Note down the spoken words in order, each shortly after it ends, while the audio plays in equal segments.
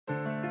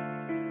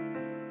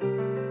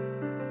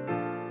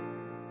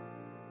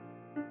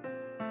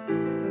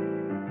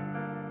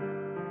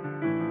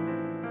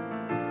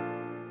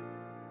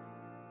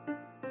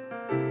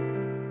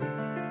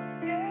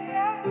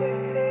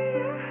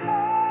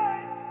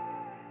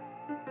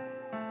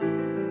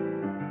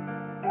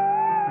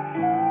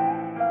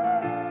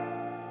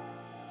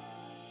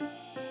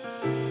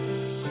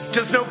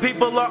Just know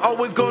people are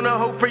always gonna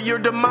hope for your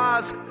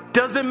demise.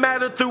 Doesn't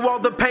matter, through all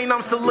the pain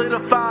I'm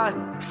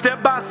solidified.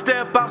 Step by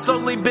step I've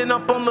slowly been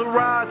up on the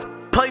rise.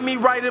 Play me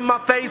right in my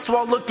face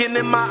while looking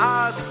in my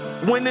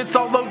eyes. When it's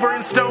all over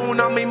in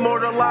stone, I'm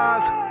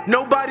immortalized.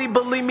 Nobody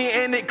believe me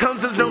and it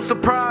comes as no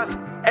surprise.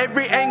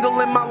 Every angle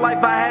in my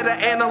life I had to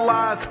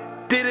analyze.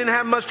 Didn't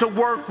have much to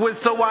work with,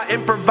 so I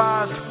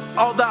improvised.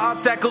 All the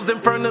obstacles in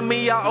front of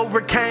me I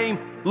overcame.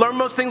 Learn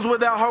most things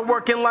without hard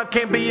work in life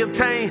can't be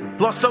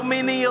obtained. Lost so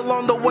many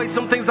along the way,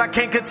 some things I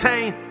can't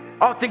contain.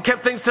 Often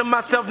kept things to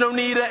myself, no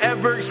need to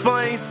ever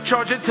explain.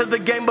 Charge it to the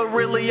game, but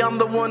really I'm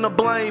the one to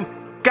blame.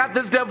 Got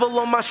this devil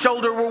on my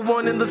shoulder, we're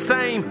one and the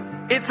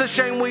same. It's a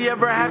shame we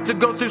ever have to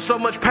go through so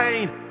much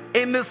pain.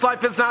 In this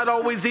life it's not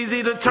always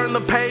easy to turn the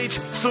page.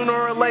 Sooner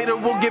or later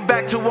we'll get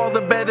back to all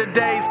the better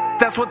days.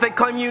 That's what they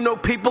claim, you know,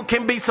 people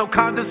can be so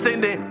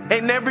condescending.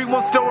 In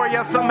everyone's story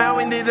I somehow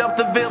ended up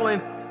the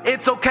villain.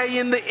 It's okay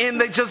in the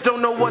end, they just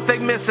don't know what they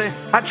missing.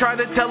 I try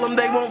to tell them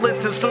they won't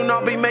listen, soon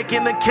I'll be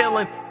making a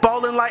killing.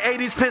 Ballin' like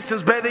 80s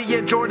Pistons, better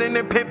yet Jordan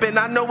and Pippen.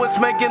 I know what's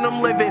making them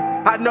living.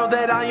 I know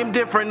that I am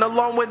different,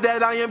 along with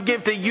that I am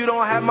gifted. You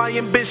don't have my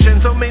ambition.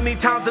 So many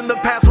times in the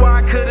past where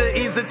I could've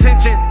eased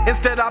attention.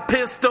 Instead I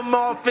pissed them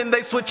off and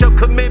they switch up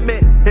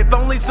commitment. If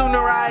only sooner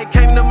I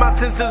came to my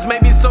senses,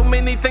 maybe so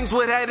many things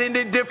would have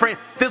ended different.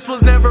 This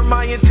was never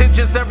my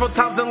intention. Several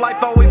times in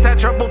life always had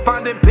trouble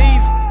finding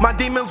peace. My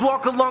demons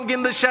walk along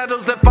in the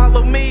shadows that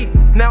follow me.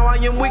 Now I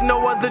am weak,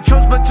 no other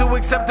choice but to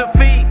accept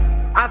defeat.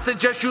 I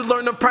suggest you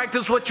learn to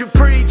practice what you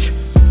preach.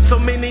 So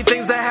many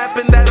things that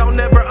happen that I'll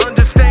never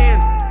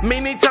understand.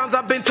 Many times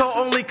I've been told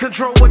only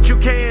control what you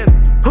can.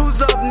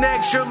 Who's up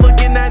next? You're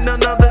looking at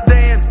none other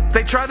than.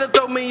 They try to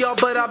throw me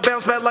off, but I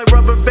bounce back like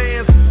rubber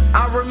bands.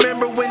 I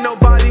remember when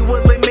nobody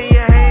would lend me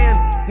a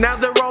hand. Now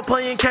they're all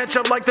playing catch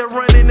up like they're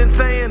running in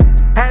sand.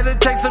 Had to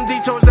take some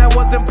detours, that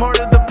wasn't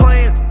part of the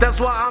plan. That's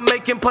why I'm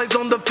making plays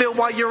on the field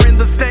while you're in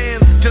the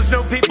stands. Just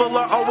know people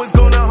are always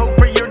gonna hope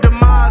for your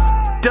demise.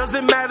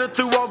 Doesn't matter,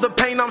 through all the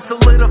pain I'm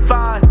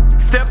solidified.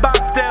 Step by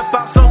step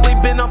I've slowly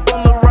been up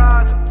on the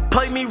rise.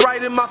 Play me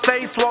right in my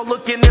face while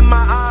looking in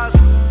my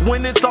eyes.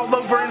 When it's all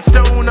over in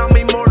stone, I'm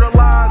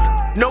immortalized.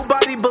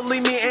 Nobody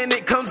believe me and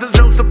it comes as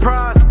no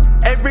surprise.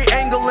 Every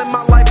angle in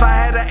my life I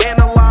had to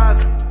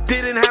analyze.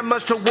 Didn't have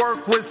much to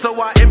work with, so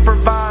I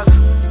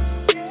improvised.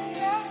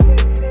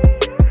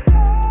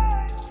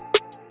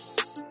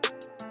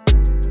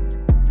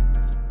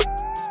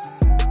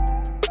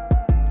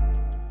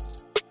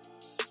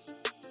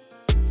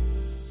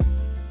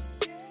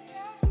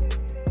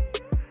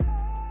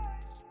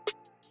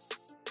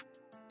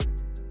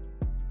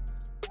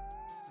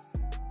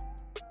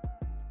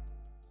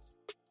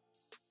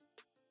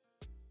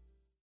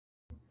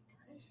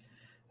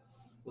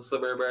 What's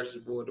up, everybody? It's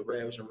your boy, The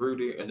Ravage and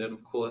Rudy. And then,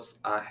 of course,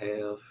 I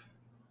have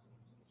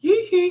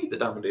the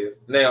Dominators.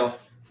 Now,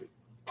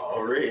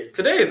 already,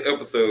 today's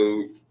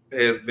episode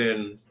has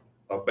been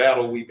a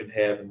battle we've been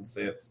having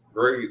since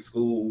grade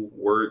school,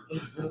 work.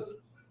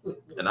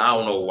 And I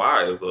don't know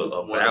why it's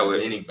a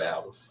valid... Any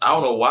battles. I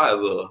don't know why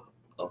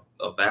it's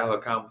a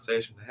valid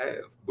conversation to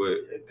have, but...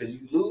 Because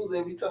you lose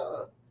every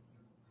time.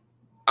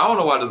 I don't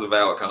know why there's a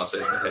valid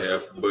conversation to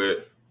have,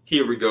 but...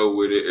 Here we go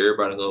with it.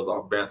 Everybody knows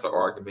our banter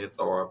arguments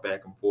or our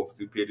back and forth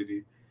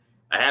stupidity.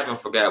 I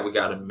haven't forgot we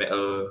got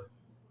to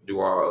do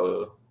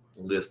our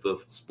list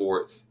of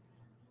sports.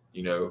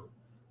 You know,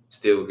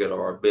 still get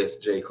our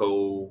best J.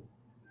 Cole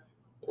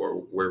or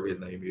wherever his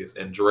name is.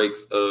 And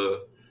Drake's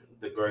the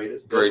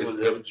greatest. Greatest.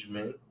 That's what you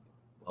mean.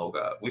 Oh,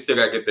 God. We still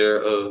got to get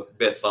their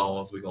best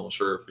songs. We're going to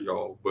share it for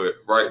y'all. But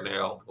right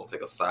now, we're going to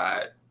take a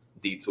side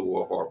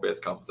detour of our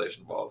best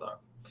conversation of all time.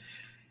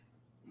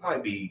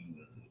 Might be...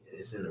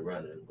 It's in the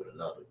running with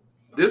another.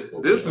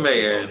 This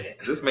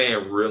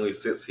man really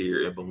sits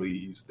here and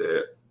believes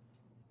that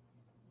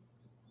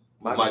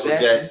Michael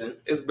Jackson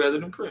is better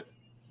than Prince.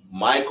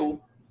 Michael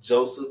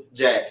Joseph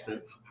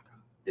Jackson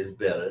is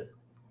better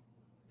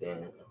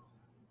than.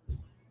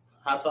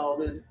 How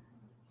tall is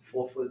he?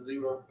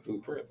 4'0". Who,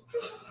 Prince?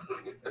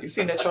 You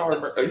seen that Char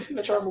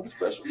movie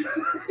special?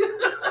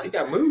 He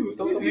got moves.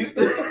 Don't you?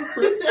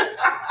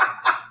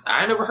 I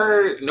ain't never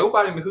heard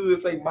nobody in the hood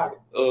say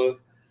Michael.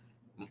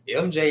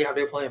 MJ out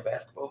there playing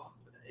basketball.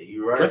 Hey,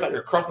 you right. Chris out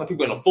there crossing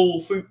people in a full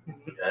suit.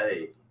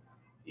 Hey,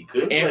 he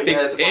couldn't play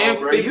basketball.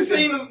 Bro. You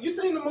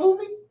seen the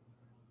movie?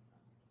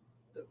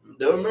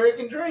 The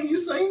American Dream. You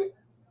seen it?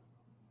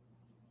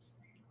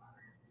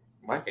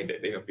 Mike ain't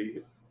that damn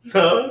big.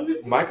 No.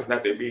 Mike is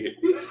not that big.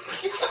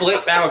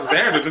 Flex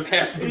Alexander just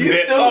happens to be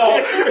that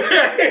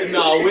tall.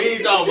 No, we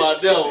ain't talking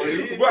about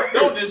that one.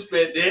 Don't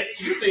disrespect that.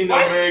 You seen the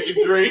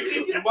American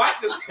Dream?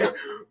 Mike just...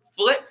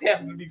 Flex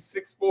happens to be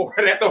 6'4".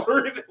 That's the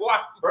reason why.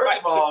 First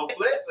of all,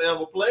 Flex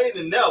ever played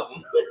in that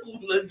one.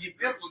 Let's get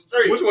this one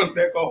straight. Which one is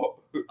that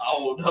called? I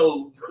don't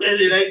know.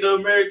 It ain't the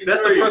American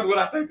That's Dream. The first one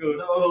I think of.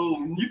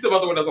 No. You talking about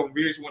the one that's on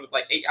VH1 that's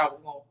like 8 hours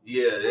long?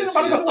 Yeah, that's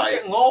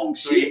like long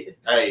shit.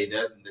 Hey,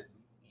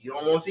 you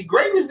don't want to see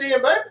greatness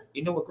then, baby.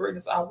 You know what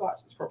greatness I watch?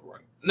 It's Purple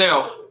Rain.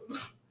 Now,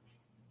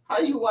 how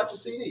you watch a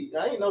CD?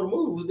 I didn't know the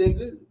movie was that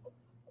good.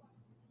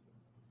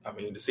 I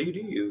mean, the CD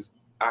is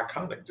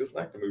iconic, just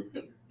like the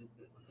movie.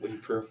 When he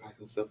purifies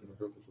himself in the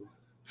rivers of.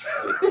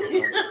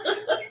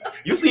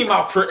 You see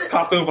my Prince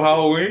costume for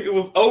Halloween? It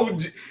was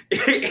OG.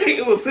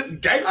 It was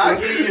gangster. I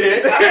give you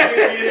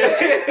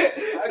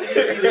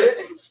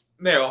that.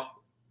 Now,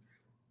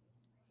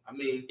 I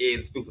mean,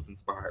 it was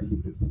inspired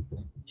from this.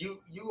 You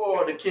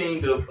are the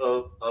king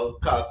of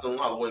costume,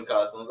 Halloween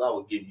costumes. I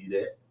would give you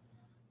that.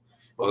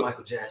 But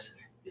Michael Jackson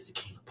is the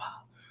king of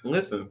pop.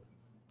 Listen.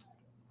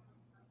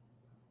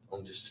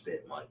 Don't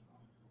disrespect Mike.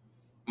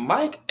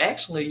 Mike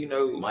actually,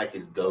 Mike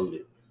is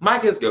goated.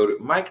 Mike is goated.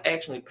 Mike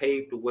actually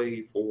paved the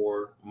way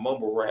for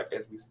mumble rap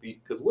as we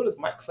speak. Because what is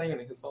Mike saying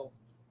in his song?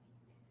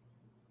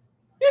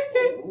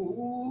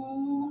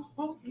 Ooh,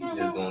 you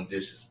just gonna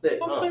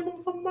disrespect.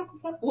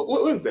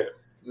 What is that?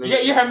 Yeah,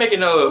 you're her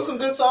making some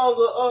good songs.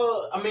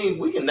 I mean,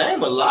 we can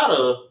name a lot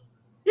of.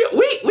 Yeah,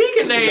 we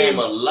can name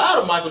a lot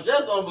of Michael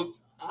Jackson, but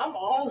I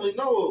only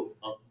know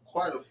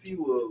quite a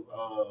few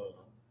of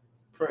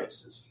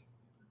Prince's.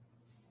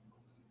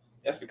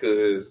 That's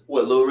because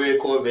Little Red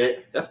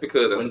Corvette. That's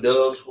because as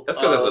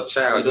a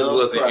child you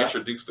wasn't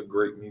introduced to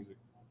great music.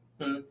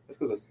 That's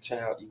because as a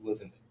child you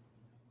wasn't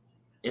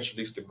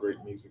introduced to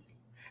great music.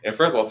 And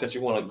first of all, since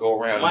you want to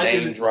go around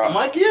name drop,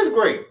 Mike is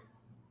great.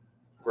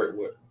 Great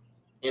what?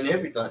 In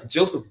everything.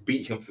 Joseph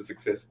beat him to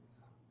success.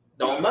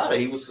 Don't matter.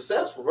 He was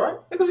successful, right?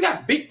 Because he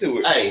got beat to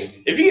it.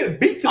 Hey, if you get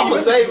beat to it, I'm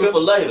gonna save it for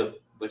later.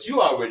 But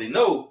you already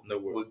know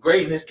where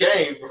greatness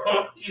came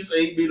from. You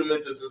say he beat him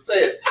into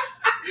success.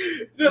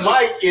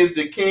 Mike is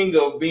the king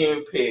of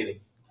being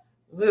petty.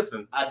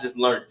 Listen, I just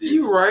learned this.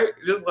 You right.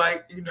 Just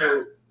like,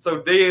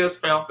 so Dez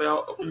found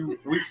out a few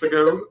weeks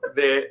ago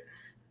that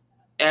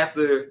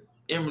after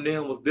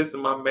Eminem was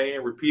dissing my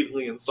man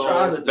repeatedly in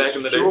songs back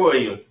in the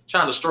day,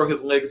 trying to destroy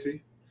his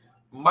legacy,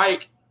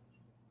 Mike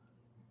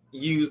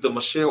used the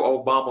Michelle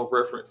Obama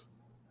reference,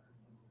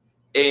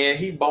 and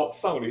he bought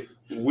Sony,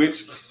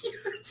 which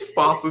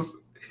sponsors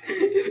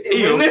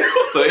him.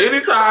 So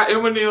anytime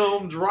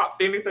Eminem drops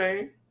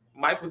anything,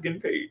 Mike was getting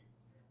paid.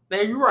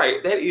 Now you're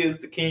right. That is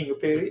the king of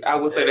petty. I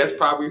would say that's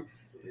probably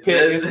the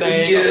pettiest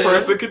thing a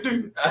person could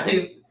do.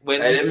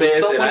 When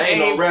someone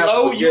aims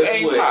low, you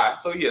aim high.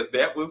 So yes,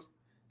 that was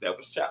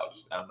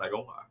childish. I'm not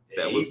gonna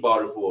lie. He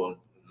bought it for a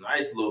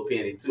nice little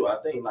penny too.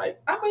 I think when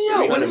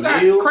you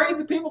got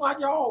crazy people like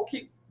y'all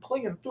keep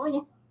playing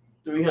Thriller,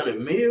 300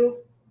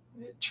 mil,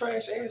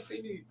 trash ass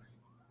CD.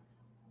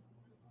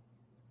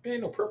 It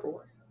ain't no Purple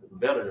Rain.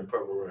 Better than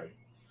Purple Rain.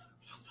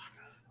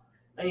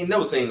 I ain't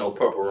never seen no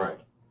Purple Rain.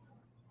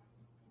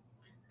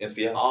 In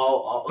Seattle.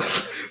 All.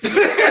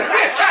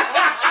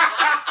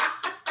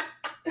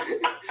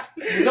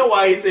 You know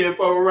why he said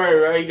Purple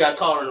Rain, right? He got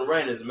caught in the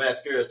rain and his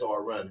mascara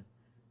started running.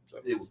 So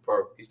it was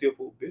purple. He still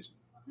pulled bitches.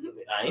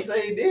 I ain't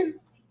say he didn't.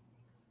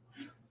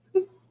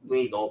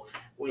 We ain't gonna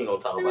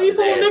talk about his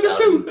ass out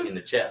too. In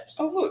the chaps.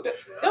 Oh look, that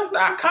was the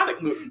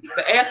iconic look.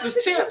 The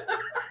assless chaps.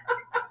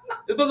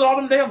 It was all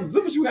them damn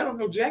zippers you had on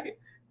your jacket.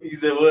 He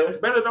said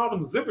what? Better than all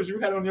them zippers you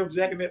had on your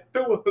jacket that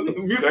threw a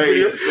music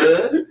Crazy,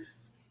 son.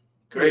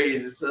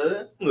 Crazy,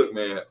 son. Look,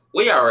 man,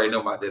 we already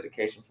know my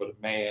dedication for the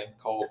man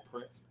called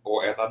Prince,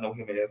 or as I know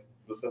him as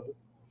the Simple.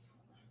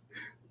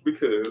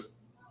 Because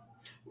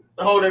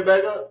hold that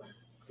back up.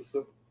 The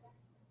Simple.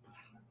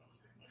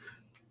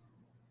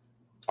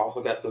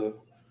 Also got the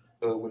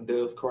When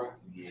Doves Cry.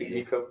 Yeah.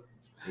 CD cover.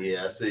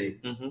 Yeah, I see.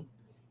 Mm-hmm.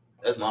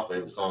 That's my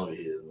favorite song of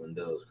his, When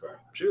Doves Cry.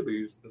 Should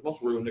be. It's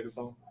most real nigga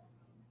song.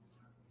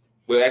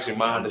 Well, actually,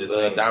 mine is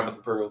Diamonds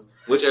and Pearls.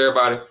 Which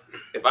everybody,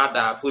 if I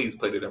die, please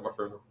play that at my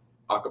funeral.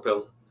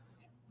 Acapella.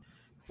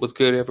 What's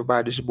good,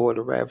 everybody? This your boy,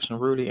 the Ravishing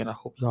Rudy, and I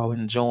hope y'all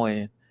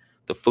enjoying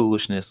the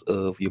foolishness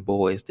of your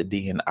boys, the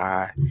D and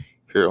I,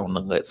 here on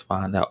the Let's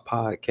Find Out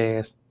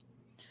podcast.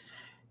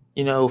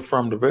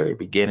 From the very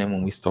beginning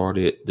when we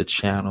started the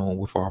channel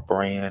with our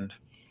brand,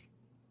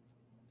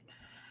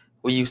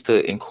 we used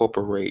to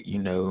incorporate,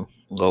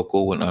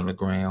 local and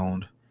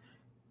underground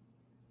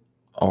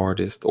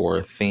artists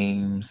or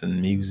themes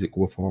and music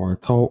with our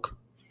talk.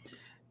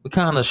 We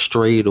kind of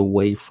strayed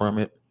away from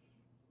it.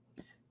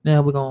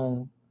 Now we're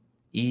going to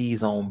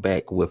ease on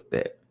back with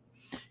that.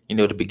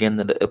 The beginning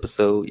of the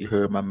episode, you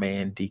heard my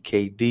man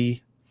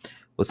DKD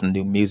with some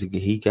new music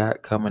that he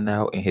got coming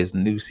out, and his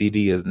new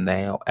CD is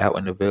now out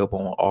and available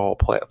on all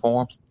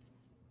platforms.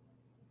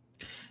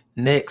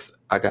 Next,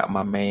 I got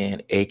my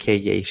man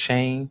AKA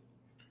Shaane,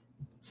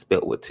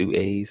 spelled with 2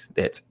 A's.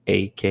 That's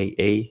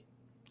AKA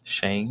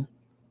Shaane.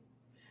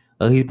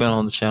 He's been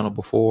on the channel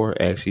before.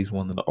 Actually, he's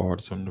one of the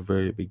artists from the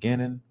very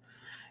beginning.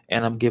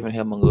 And I'm giving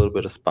him a little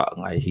bit of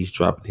spotlight. He's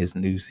dropping his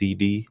new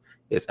CD.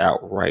 It's out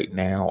right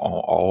now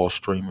on all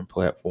streaming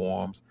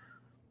platforms.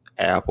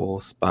 Apple,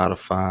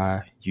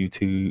 Spotify,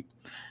 YouTube.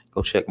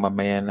 Go check my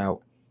man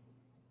out.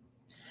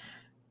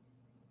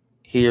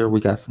 Here we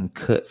got some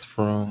cuts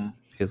from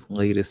his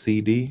latest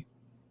CD.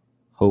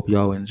 Hope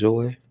y'all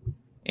enjoy.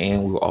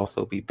 And we'll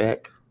also be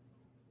back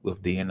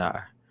with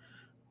D&I.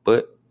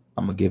 But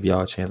I'm going to give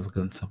y'all a chance to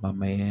listen to my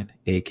man,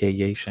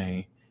 AKA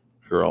Shaane,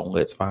 here on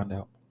Let's Find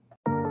Out.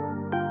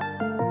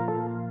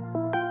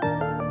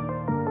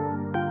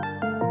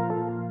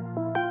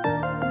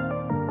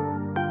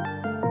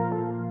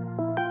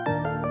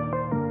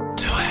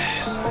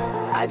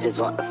 I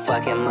just want the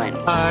fucking money.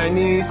 I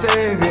need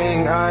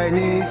saving,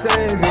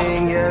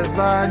 yes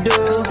I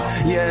do,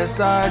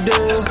 yes I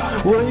do.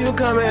 Will you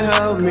come and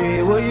help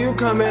me, will you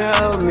come and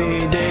help me?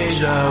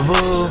 Deja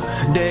vu,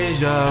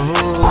 deja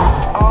vu.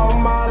 All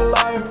my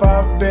life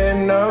I've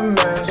been a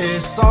mess.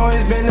 It's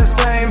always been the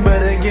same,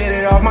 better get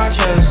it off my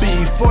chest.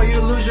 Before you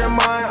lose your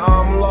mind,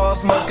 I'm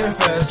lost, must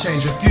confess.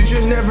 Change your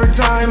future, never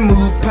time,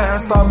 move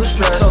past all the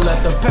stress. So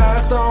let the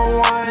past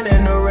unwind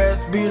and the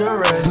rest be the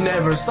rest.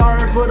 Never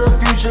sorry for the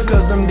future,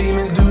 cause them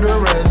demons do the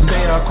rest.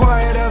 They are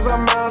quiet as a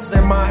mouse,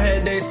 in my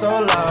head they so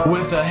loud.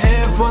 With a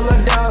head full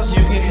of doubts,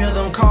 you can hear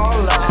them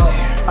call out.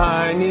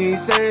 I need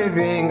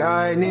saving,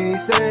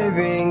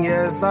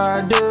 yes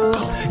I do,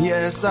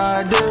 yes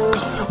I do.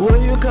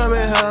 Will you come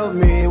and help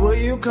me, will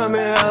you come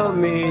and help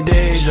me?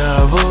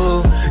 Deja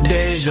vu,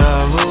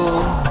 deja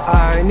vu.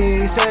 I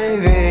need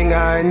saving,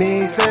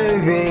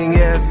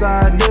 yes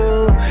I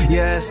do,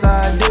 yes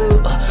I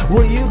do.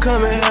 Will you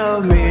come and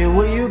help me,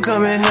 will you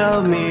come and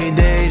help me?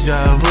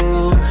 Deja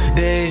vu,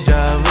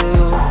 deja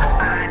vu.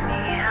 I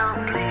need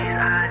help,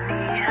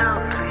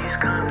 please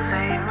come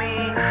save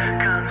me,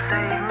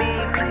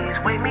 please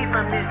wake me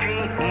from this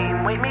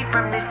dream, wake me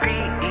from this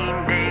dream,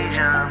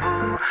 deja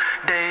vu,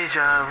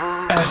 deja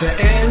vu. At the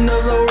end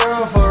of the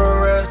world for the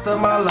rest of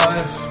my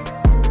life.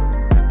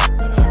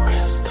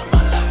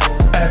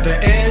 At the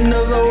end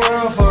of the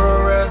world for the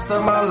rest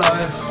of my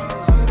life.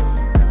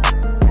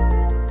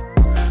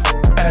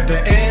 At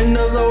the end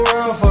of the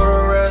world for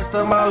the rest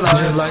of my life.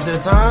 Just like the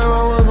time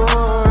I was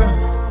born.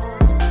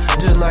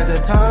 Just like the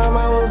time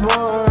I was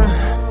born.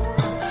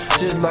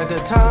 Just like the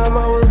time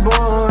I was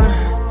born.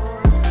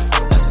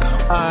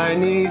 I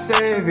need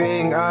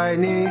saving,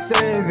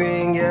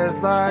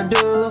 yes I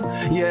do,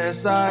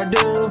 yes I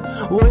do.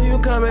 Will you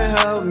come and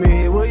help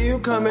me, will you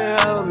come and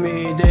help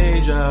me?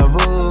 Deja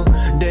vu,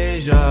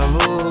 deja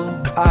vu.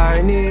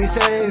 I need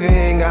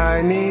saving,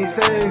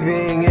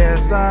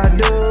 yes I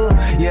do,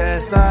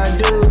 yes I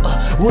do.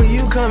 Will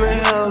you come and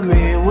help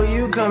me, will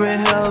you come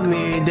and help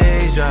me?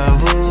 Deja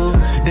vu,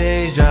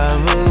 deja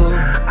vu.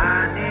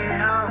 I need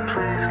help,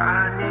 please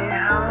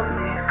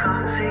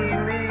come see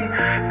me,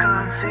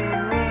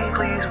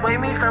 please wake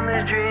me from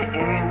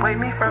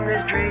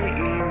this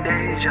dream,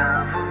 deja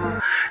vu,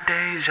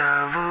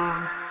 deja vu.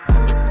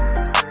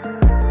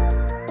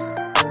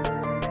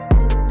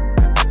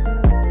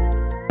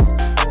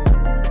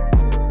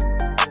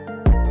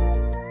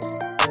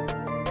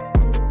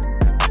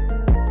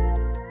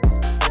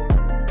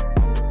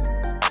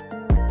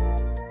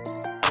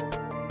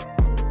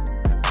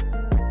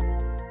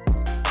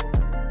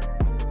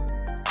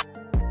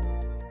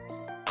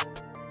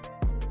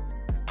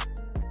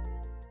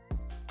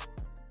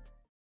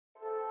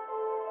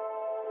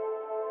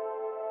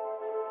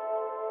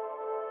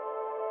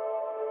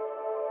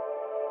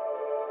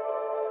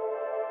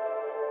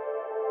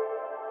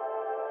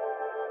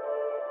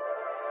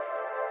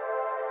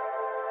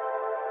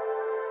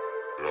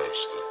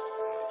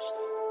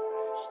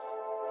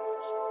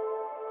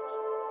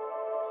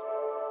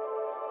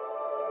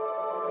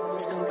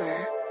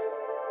 Sober.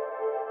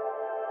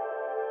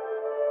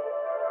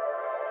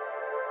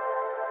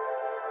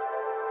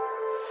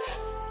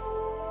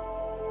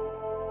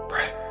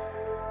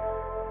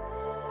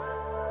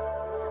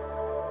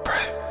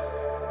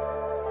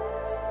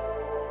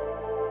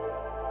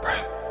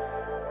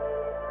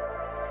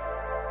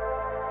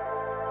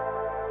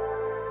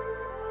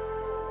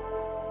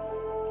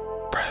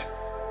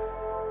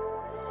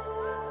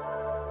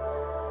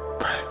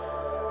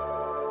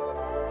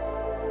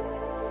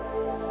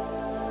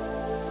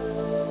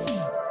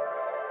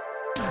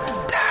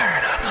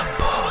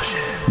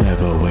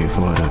 Never wait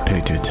for the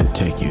picture to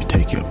take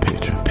your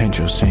picture. Paint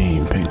your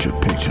scene, paint your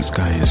picture.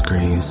 Sky is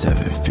green,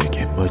 7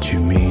 figure. What you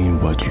mean,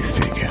 what you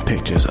figure?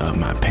 Pictures of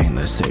my pain,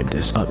 let's save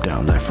this. Up,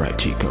 down, left, right,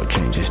 Chico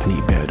changes.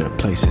 Need better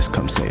places,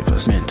 come save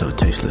us. Mental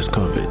tasteless,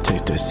 COVID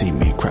taster. See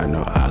me cry,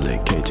 no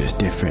eyelid cages.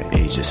 Different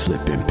ages,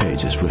 flipping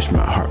pages. Wish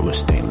my heart was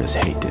stainless,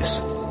 hate this.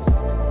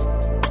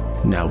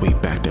 Now we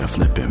back to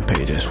flipping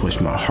pages. Wish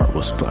my heart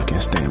was fucking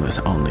stainless.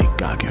 Only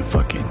God can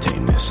fucking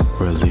tame this.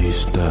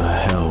 Release the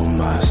hell,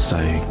 my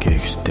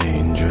psychic's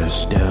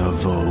dangerous.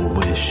 Devil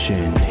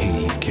wishing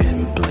he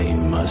can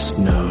blame us.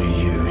 Know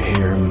you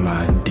hear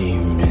my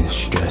demons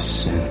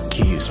stressing.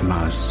 Keeps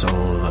my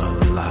soul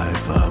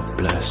alive, a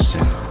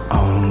blessing.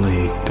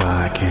 Only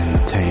God can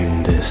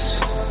tame this.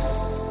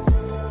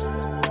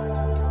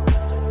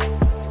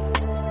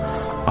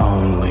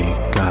 Only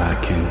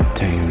God can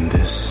tame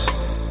this.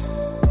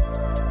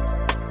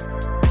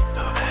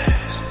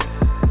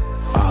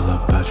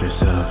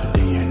 Yourself,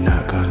 then you're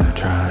not gonna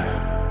try.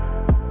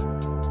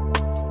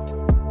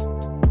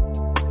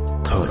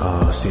 Told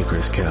all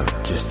secrets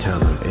kept, just tell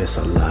them it's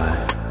a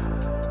lie.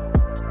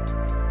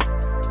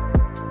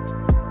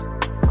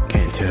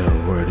 Can't tell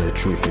where the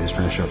truth is.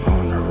 Friendship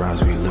on the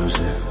rise, we lose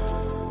it.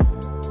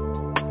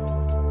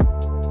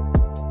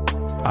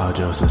 All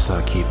jokes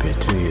aside, keep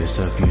it to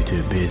yourself. You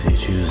too busy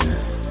choosing.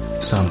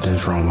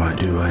 Something's wrong, why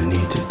do I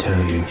need to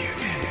tell you?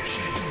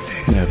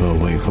 Never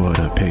wait for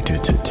the picture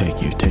to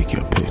take your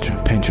picture.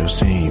 Paint your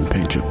scene,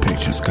 paint your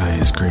picture, sky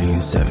is green,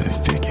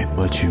 7-figure.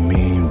 What you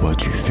mean,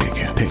 what you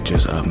figure?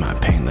 Pictures of my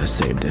pain, let's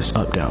save this.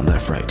 Up, down,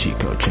 left, right,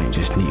 Chico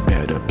changes. Need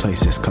better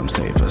places, come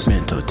save us.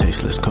 Mental,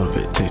 tasteless,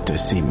 COVID takes to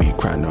see me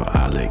cry, no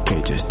eyelid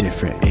cages.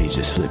 Different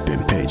ages,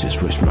 flipping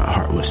pages. Wish my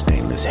heart was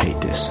stainless, hate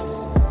this.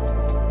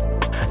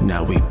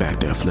 Now we back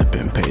there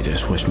flipping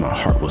pages. Wish my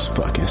heart was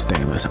fucking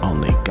stainless.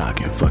 Only God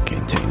can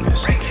fucking tame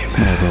this.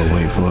 Never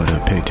wait for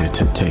the picture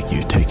to take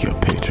you. Take your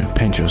picture.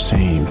 Paint your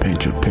scene.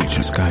 Paint your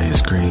picture. Sky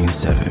is green.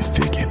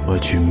 7-figure.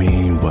 What you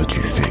mean? What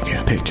you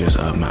figure? Pictures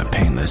of my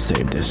pain. Let's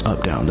save this.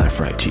 Up, down, left,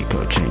 right.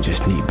 Chico changes.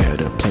 Need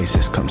better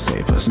places. Come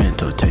save us.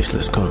 Mental,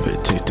 tasteless.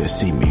 COVID takes to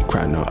see me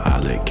cry. No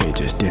eyelid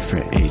cages.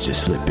 Different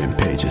ages. Flipping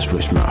pages.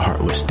 Wish my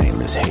heart was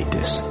stainless. Hate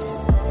this.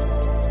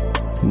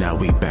 Now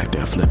we back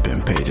there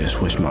flipping pages.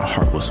 Wish my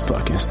heart was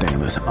fucking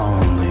stainless.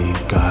 Only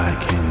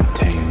God can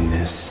tame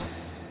this.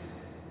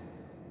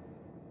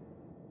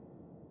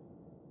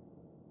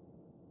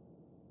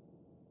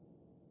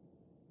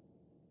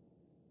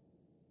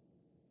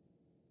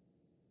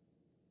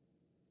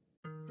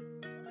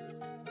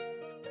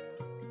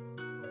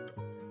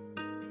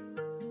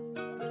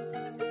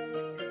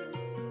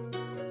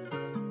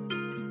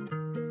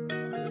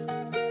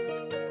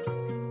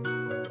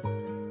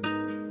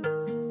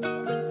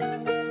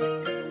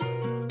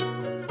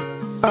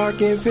 I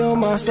can feel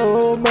my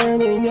soul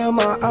burning, yeah,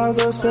 my eyes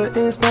are set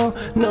in stone.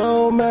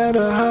 No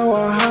matter how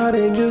I hide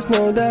it, just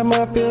know that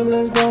my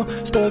feelings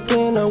gone. Stuck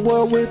in a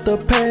world with the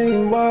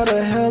pain, why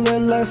the hell it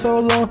lasts so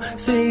long?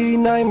 See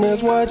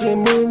nightmares,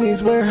 watching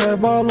movies, where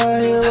have all our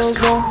heroes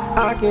gone?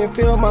 I can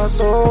feel my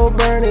soul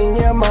burning,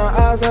 yeah, my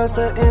eyes are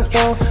set in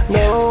stone.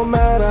 No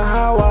matter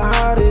how I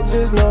hide it,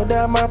 just know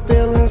that my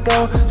feelings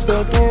gone.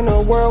 Stuck in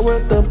a world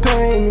with the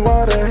pain,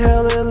 why the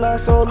hell it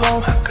lasts so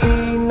long?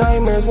 See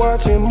nightmares,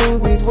 watching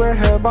movies, where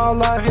have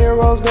all our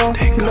heroes gone?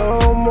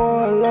 No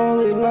more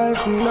lonely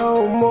life,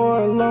 no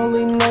more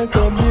lonely nights.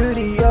 The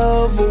beauty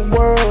of a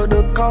world,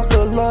 the cost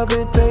of love,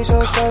 it takes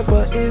your sight.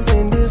 But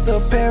isn't this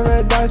a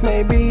paradise?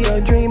 Maybe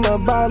a dream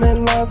of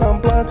violent lies. I'm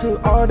blind to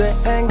all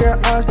the anger,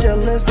 I was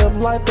jealous of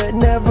life that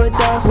never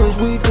dies. Wish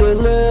we could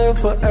live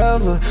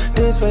forever,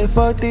 then say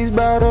fuck these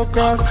battle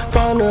cries.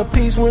 Find a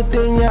peace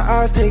within your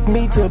eyes, take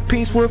me to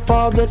peace with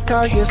all the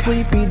ties. Your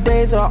sleepy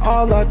days are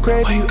all I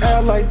crave. You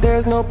act like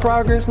there's no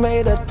progress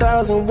made.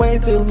 1,000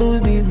 ways to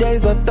lose these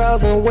days,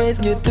 1,000 ways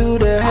get through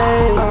the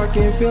haze. I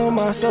can feel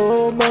my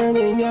soul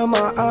burning, yeah,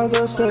 my eyes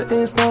are set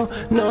in stone.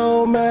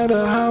 No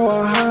matter how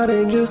I hide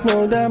it, just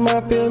know that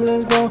my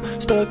feelings gone.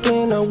 Stuck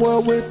in a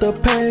world with the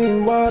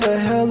pain, why the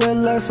hell it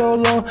lasts so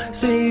long?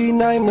 See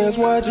nightmares,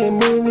 watching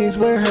movies,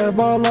 where have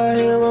all our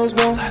heroes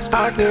gone?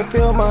 I can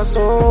feel my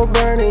soul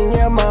burning,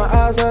 yeah, my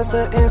eyes are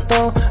set in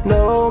stone.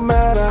 No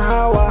matter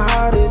how I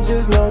hide it,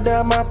 just know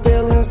that my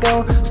feelings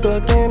gone.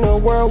 Stuck in a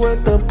world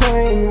with the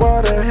pain,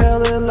 why the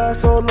hell it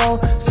lasts so long?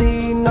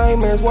 See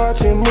nightmares,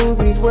 watching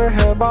movies, where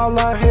have all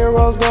our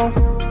heroes gone?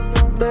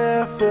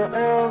 There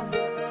forever.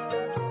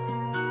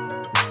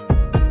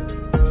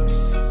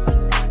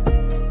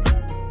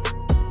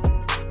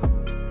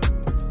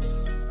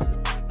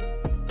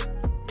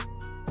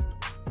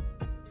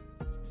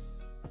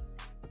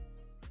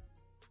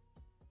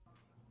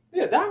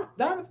 Yeah,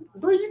 Diamonds,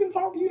 Bree, you can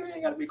talk. You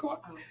ain't gotta be quiet.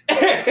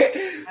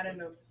 I didn't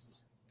know this was.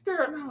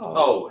 Girl, no.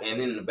 Oh,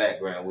 and in the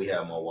background we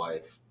have my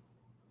wife.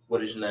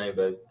 What is your name,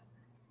 baby?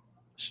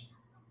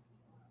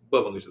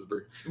 Bubba Lucius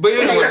Bree. But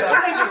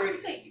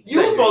anyway, You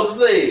were supposed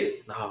to say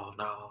it. No,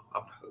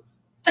 I'm the host.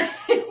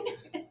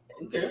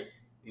 Okay.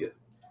 Yeah.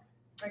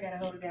 I gotta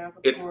hold it down.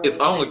 It's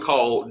only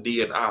called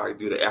D and I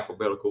do the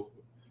alphabetical.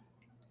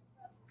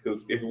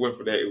 Because if it went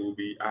for that, it would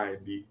be I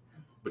and D.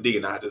 But D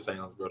and I just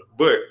sounds better.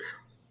 But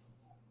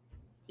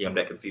yeah, I'm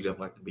that conceited. I'm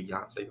like the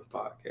Beyonce of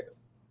podcasts.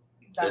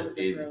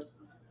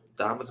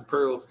 Diamonds and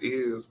Pearls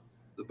is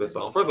the best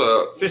song. First of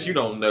all, since you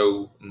don't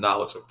know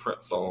knowledge of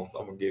Prince songs,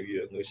 I'm gonna give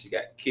you a list. You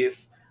got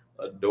Kiss,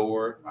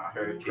 Adore,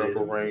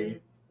 Purple Rain,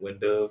 When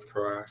Doves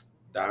Cry,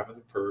 Diamonds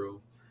and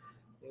Pearls,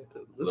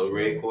 Little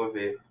Red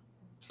Corvette,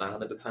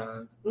 Sign of the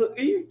Times. Look,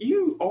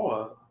 you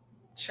are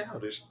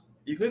childish.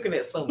 You're looking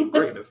at some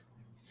greatness.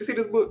 You see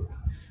this book?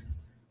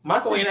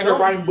 Michael ain't out here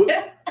writing books.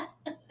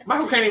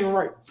 Michael can't even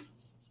write.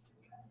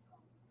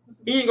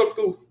 He ain't go to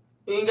school.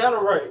 He ain't got to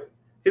write.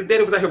 His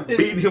daddy was out here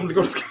beating him to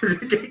go to school.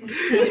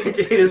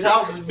 His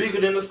house is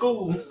bigger than the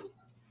school.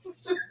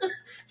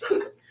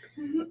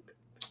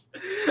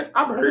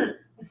 I'm hurt.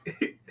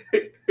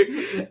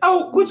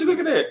 Oh, what you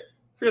looking at?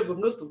 Here's a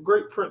list of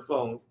great Prince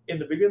songs. In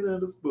the beginning of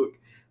this book,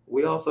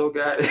 we also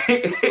got...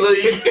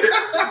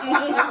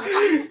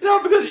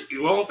 No, because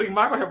you won't see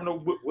Michael have no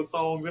book with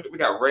songs in it. We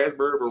got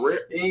Raspberry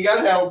Beret. He ain't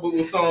got to have a book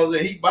with songs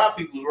that he buy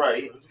people's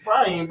right. He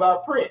probably ain't buy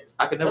Prince.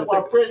 I can never That's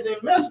why Prince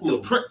didn't mess with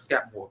him. Prince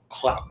got more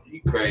clout.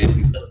 You crazy.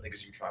 These other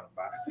niggas you trying to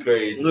buy.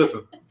 Crazy.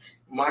 Listen.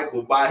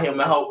 Michael buy him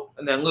out.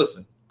 And then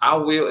listen, I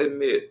will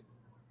admit,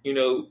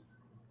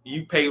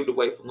 you paved the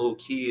way for little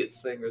kid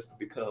singers to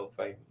become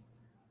famous.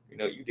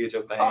 You did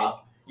your thing.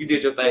 You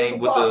did your thing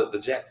with the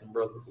Jackson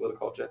brothers, what they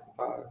call Jackson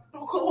 5.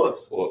 Of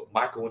course. Or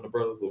Michael and the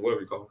brothers, or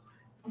whatever you call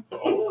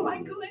Oh.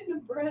 Michael and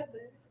the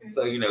brother.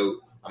 So, you know.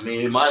 I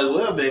mean, it might as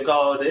well have been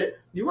called that.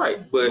 You're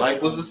right. But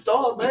Mike was the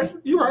star, baby.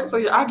 You're right. So,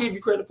 yeah, I give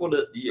you credit for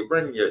you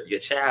bringing your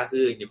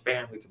childhood and your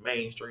family to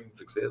mainstream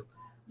success.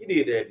 You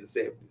did that in the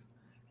 70s.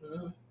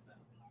 Mm-hmm.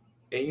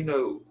 And, you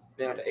know,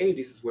 now the 80s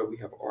is where we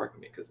have an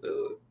argument because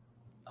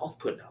I was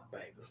putting out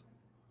bangers.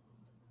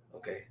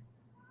 Okay?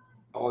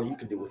 All you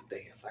can do is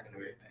dance. I can do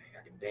everything.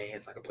 I can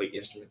dance. I can play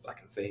instruments. I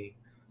can sing.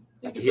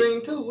 You can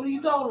sing too. What are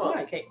you talking about?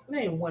 I can't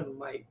name one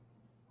mic.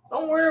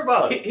 Don't worry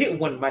about it. Hit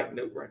one mic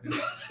note right now.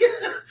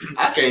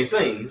 I can't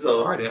sing, so.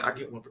 All right, then I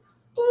get one.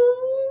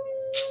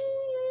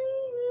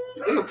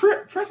 Look,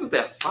 Prince is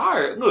that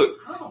fire. Look.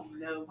 I don't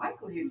know.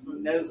 Michael hits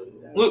some notes.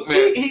 Look,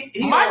 man.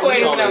 Michael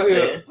ain't out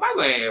here.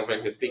 Michael ain't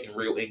out here speaking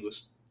real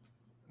English.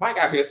 Mike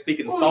out here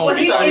speaking songs.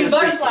 In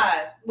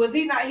Butterflies. Was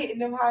he not hitting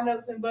them high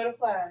notes in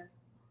Butterflies?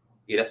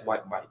 Yeah, that's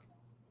White Mike.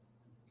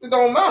 It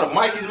don't matter.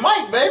 Mike is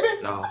Mike, baby.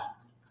 No.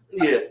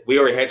 Yeah. We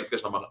already had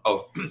discussion about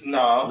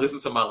no. Listen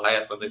to my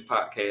last on this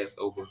podcast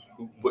over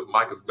what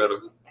Mike is better,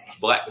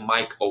 Black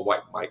Mike or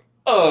White Mike.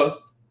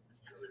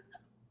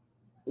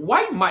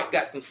 White Mike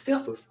got them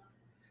steppers.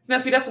 Now,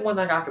 see, that's one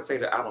thing I can say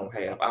that I don't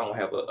have. I don't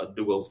have a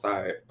duo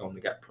side. I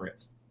only got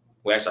Prince.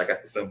 Well, actually, I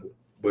got the symbol,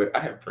 but I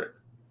have Prince.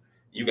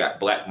 You got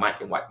Black Mike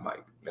and White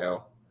Mike.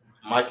 Now,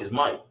 Mike is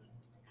Mike.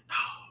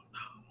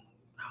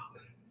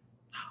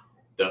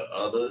 The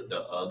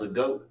other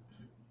GOAT.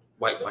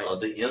 White Mike. The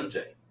other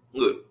MJ.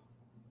 Look,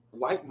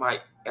 White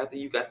Mike, after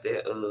you got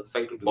that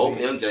fatal disease. Both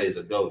MJs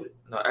are goated.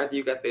 No, after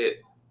you got that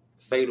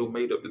fatal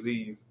made up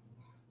disease,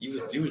 you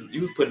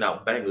was putting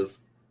out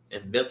bangers.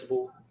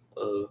 Invincible,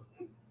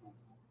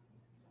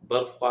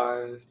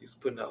 Butterflies, you was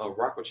putting out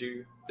Rock With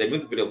You. That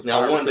music video was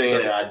now one thing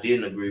that I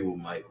didn't agree with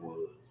Mike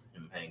was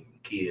him hanging the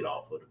kid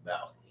off of the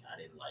balcony. I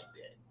didn't like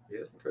that.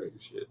 Yeah, some crazy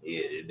shit.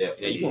 Yeah, it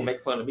definitely. Yeah, you gonna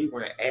make fun of me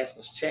wearing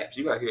assless chaps?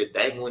 You out here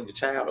dangling your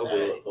child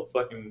over a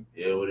fucking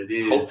what it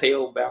is.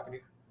 Hotel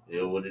balcony?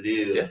 Yeah, what it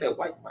is. See, that's that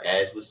White Mike.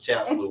 Assless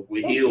chaps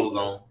with heels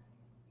on.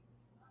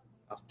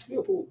 I'm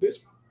still poor bitches.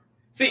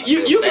 See,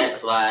 you can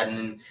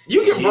backsliding.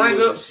 You can bring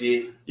up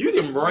shit. You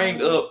can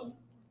bring up,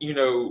 you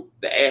know,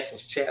 the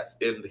assless chaps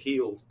in the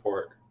heels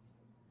part.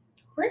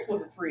 Prince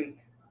was a freak.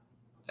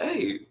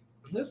 Hey,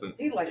 listen.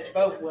 He liked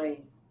both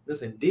ways.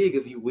 Listen, dig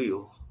if you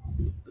will.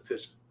 The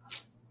picture.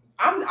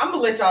 I'm gonna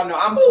let y'all know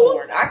I'm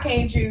torn. I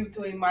can't choose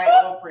between Mike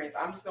or Prince.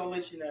 I'm just gonna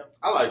let you know.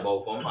 I like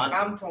both of them.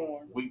 I'm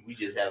torn. We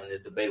just having this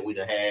debate we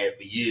done had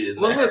for years.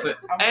 Well, listen,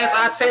 as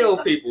I tell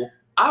people,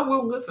 I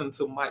will listen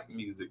to Mike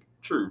music.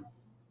 True.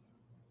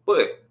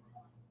 But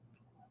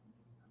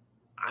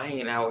I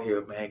ain't out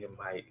here banging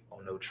Mike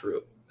on no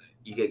trip.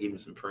 You gotta give me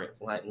some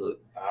Prince. Like, look,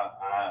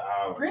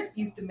 Prince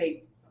used to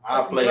make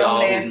I play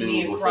all his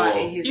music cry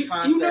in his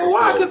concert. You know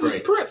why? Because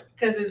it's Prince.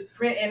 Because it's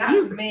Prince, and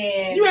I'm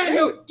man. You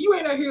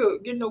ain't out here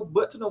getting no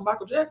butt to no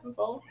Michael Jackson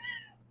song.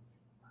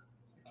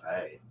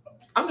 Hey,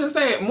 I'm just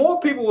saying, more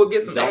people would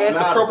get some ass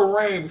to Purple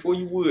Rain before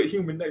you would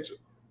Human Nature.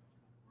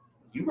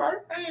 You right?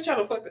 I ain't trying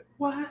to fuck that.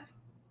 Why?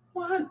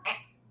 Like,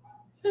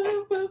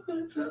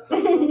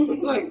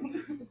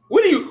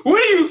 what do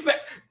you say?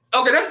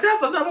 Okay,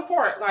 that's another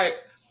part. Like,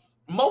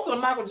 most of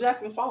the Michael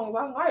Jackson songs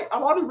I like,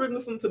 I've already been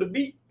listening to the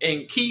beat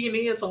and keying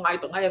in to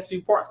like the last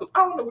few parts because I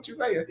don't know what you're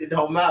saying. It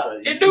don't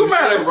matter. It do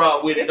matter.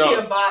 Rock with it though. It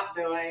be a bop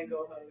though. I ain't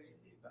gonna hold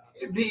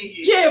it. It be,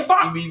 yeah,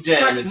 bop. You be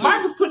jamming like,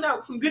 Mike was putting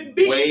out some good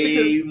beats.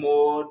 Way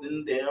more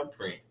than damn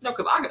Prince. No,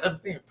 because I can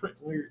understand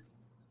Prince lyrics.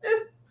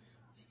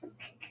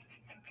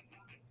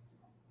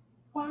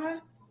 Why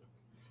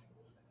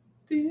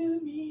do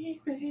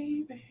me,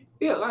 baby?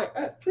 Yeah, like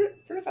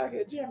Prince out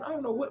here jamming. I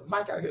don't know what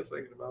Mike out here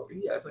singing about.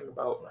 He got singing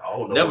about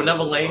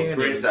Never Land.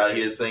 Prince out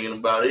here singing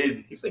about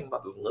it. He's singing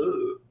about this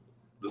love.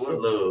 What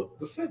love?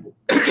 The symbol.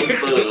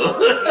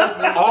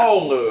 Love.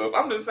 All love.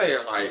 I'm just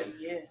saying, like,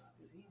 yes.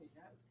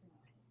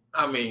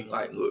 I mean,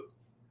 like, look.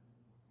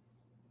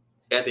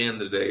 At the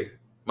end of the day,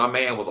 my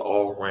man was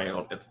all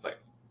around entertainer.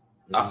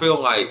 Mm-hmm. I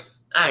feel like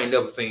I ain't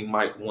never seen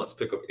Mike once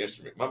pick up an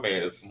instrument. My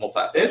man is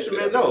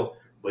instrument, no,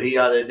 but he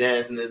out there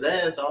dancing his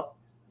ass off.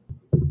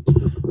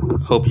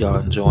 Hope y'all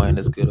enjoying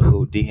this good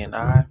old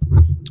D&I.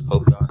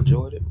 Hope y'all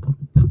enjoyed it.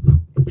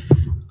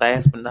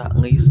 Last but not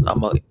least, I'm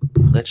going to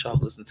let y'all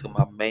listen to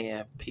my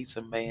man,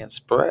 Pizza Man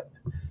Sprat.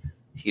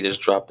 He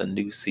just dropped a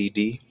new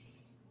CD.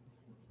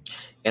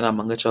 And I'm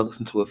going to let y'all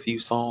listen to a few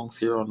songs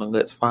here on the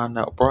Let's Find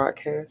Out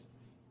broadcast.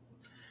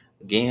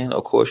 Again,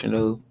 of course, you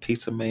know,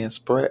 Pizza Man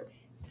Sprat.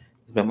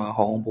 He's been my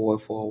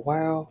homeboy for a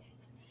while.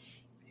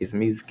 His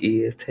music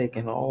is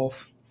taking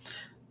off.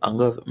 I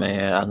love it,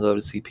 man. I love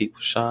to see people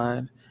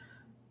shine.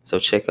 So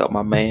check out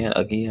my man,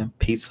 again,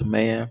 Pizza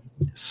Man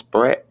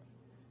Sprat.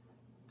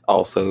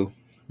 Also,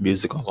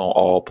 music is on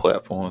all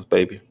platforms,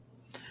 baby.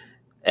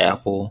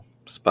 Apple,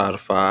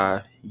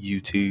 Spotify,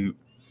 YouTube.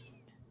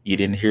 You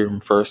didn't hear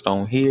him first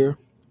on here,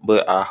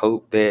 but I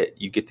hope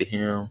that you get to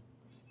hear him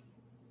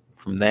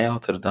from now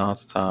to the dawn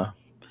of time.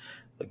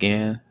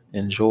 Again,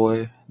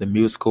 enjoy the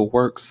musical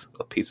works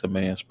of Pizza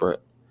Man Sprat.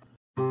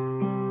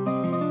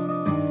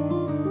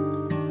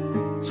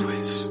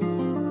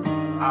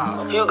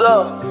 You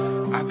go.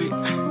 I be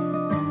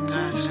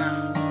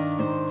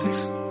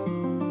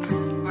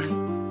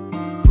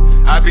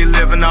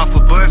living off a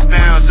bus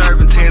down,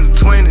 serving 10s and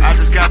 20s. I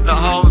just got the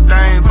whole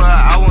thing, but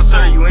I won't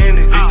serve you in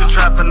it. Used to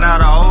trapping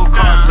out of old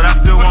cars, but I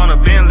still want a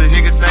Bentley.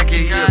 Niggas thinking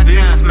he a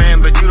businessman,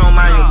 but you don't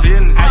mind your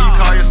business. How you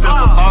call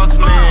yourself a boss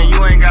man?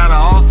 You ain't got an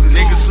office.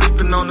 Niggas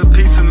sleeping on the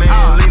pizza man,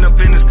 lean up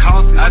in his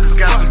coffee. I just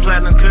got some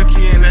platinum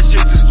cookie and that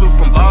shit just flew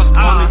from Boston.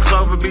 Only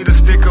Clover be the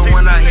sticker,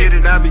 when I hit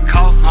it, I be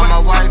coughing. All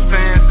my white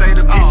fans say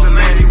the pizza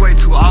man, he way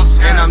too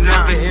awesome. And I'm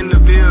never in the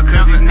Ville,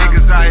 cause these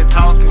niggas out here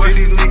talking. See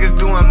these niggas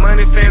doing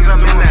money fans, I'm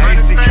in the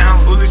AC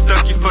count. Fully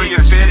stuck you for your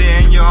fitty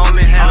and you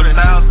only had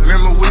 1,000.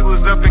 Remember we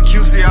was up in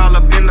QC all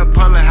up in the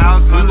public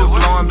house. We was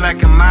blowing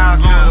black and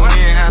miles cause we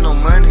ain't had no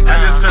money. I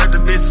just served a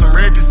bitch some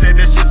Reggie, said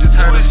that shit just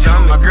hurt her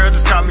stomach. My girl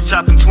just caught me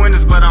chopping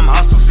 20s, but I'm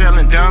also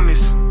selling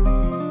dummies.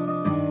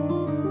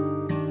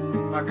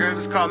 My girl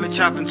just caught me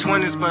chopping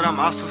 20s, but I'm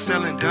also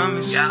selling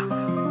dummies. Yeah.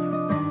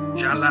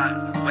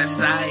 Charlotte,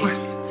 Westside,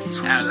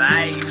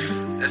 LA.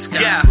 Let's go.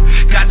 Yeah,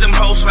 got them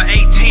hoes for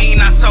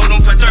 18, I sold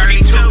them for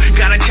 32.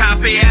 Got a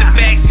chopper in the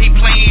backseat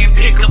playing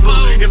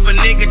pickaboo. If a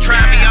nigga try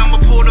me, I'ma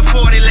pull the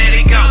 40,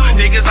 let it go.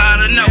 Niggas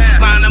oughta know,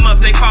 line them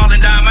up, they falling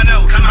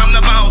domino. I'm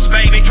the boss,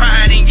 baby,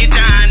 try it and get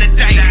down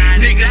today.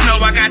 Niggas know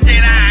I got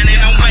that iron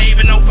and I'm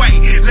waving away.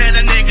 Let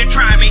a nigga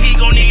try me, he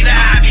gon' need a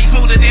eye. Be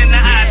smoother than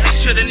the eyes, say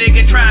should a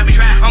nigga try me.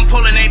 I'm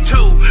pulling that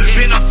too,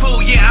 been a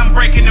fool, yeah, I'm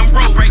breaking them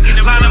rules.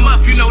 Line them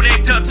up, you know they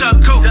duck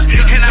goose.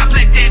 And I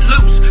let that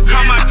loose,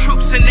 call my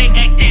troops and they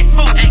act that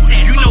fool.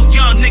 You know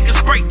young niggas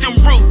break them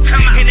rules,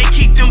 and they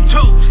keep them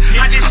tools.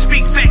 I just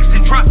speak facts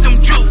and drop them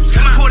jewels.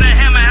 Pull the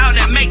hammer out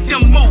and make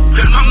them move.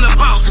 I'm the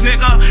boss,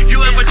 nigga. You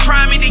ever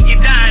try me, then you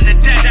dying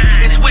today.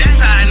 It's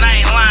Westside and I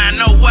ain't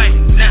lying, no way.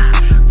 Nah,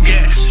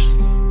 yes.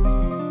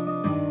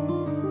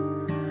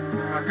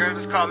 My girl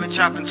just caught me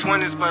chopping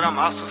 20s, but I'm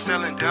also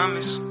selling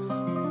dummies.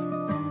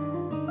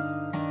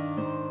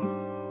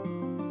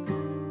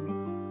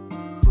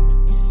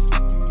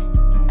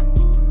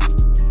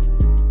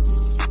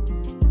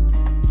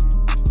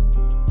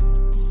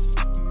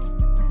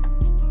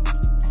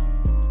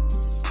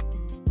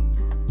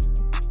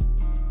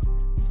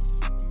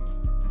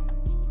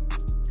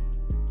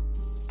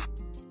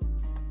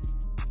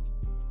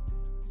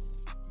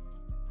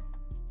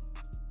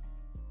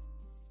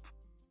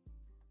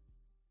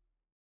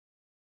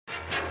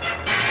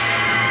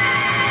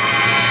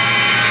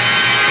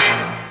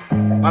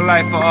 My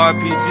life for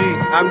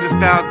RPG, I'm just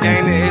out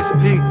gaining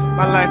SP.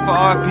 My life for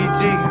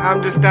RPG,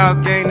 I'm just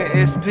out gaining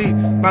SP.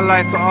 My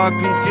life for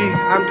RPG,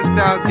 I'm just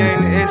out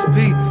gaining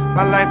SP.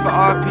 My life for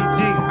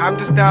RPG, I'm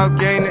just out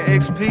gaining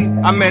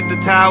XP. I'm at the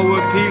Tower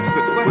of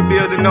Pizza, we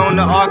building on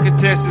the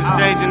architects,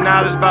 exchanging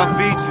knowledge about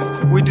features.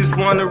 We just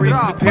wanna reach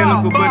the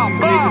pinnacle, but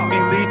these niggas be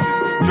leeches.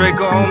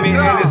 Draco on me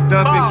and it's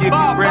dumping, give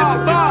you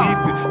presents, just keep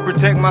it.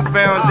 Protect my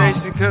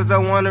foundation, cause I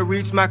wanna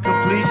reach my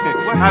completion.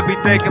 I be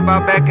thinking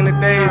about back in the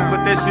days,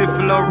 but that shit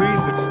for no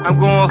reason. I'm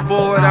going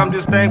forward, I'm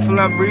just thankful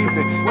I'm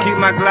breathing. Keep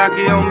my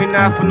Glocky on me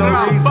now for no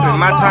reason.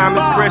 My time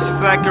is precious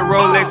like a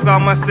Rolex,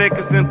 all my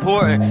seconds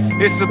important.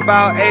 It's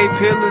about 8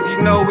 pillars, you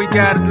know we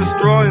gotta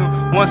destroy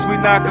them. Once we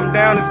knock them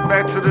down, it's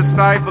back to the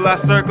cypher. I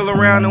circle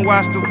around and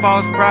watch the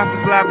false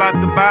prophets lie about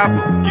the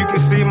Bible. You can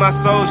see my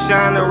soul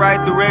shining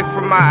right direct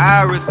from my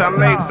iris. I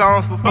made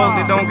songs for folk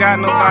that don't got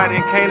nobody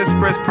and can't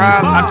express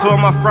problems. I tore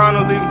my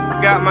frontal, even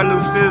forgot my new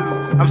scissors.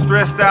 I'm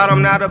stressed out,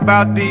 I'm not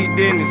about the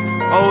dentist.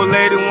 Old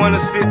lady wanna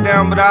sit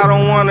down, but I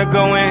don't wanna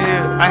go in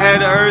here. I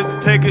had the urge to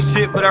take a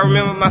shit, but I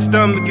remember my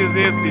stomach is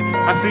empty.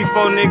 I see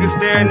 4 niggas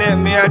staring at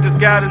me, I just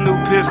got a new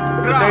pistol.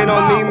 But they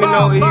don't need me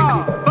no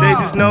easy, they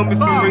just know me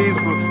from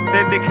Reesville.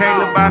 Said they came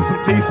to buy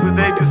some pieces,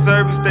 they just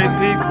service their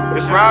people.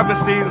 It's robbing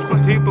season,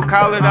 some people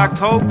call it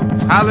October.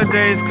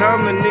 Holidays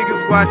coming,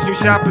 niggas watch you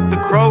shop at the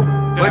Kroger.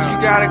 But you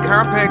got a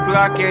compact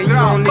Glock and you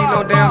don't need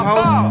no damn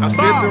hoe. I'm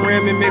sipping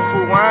Remy mixed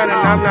with wine and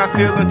I'm not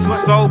feeling too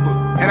sober.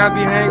 And I be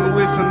hanging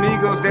with some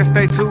Migos that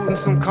stay tootin'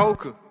 some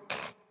coca.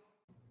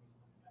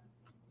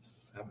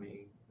 I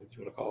mean, what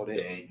you wanna call that?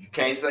 Yeah, you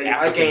can't say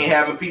I can't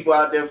having people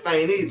out there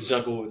faint either.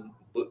 Jungle and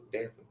book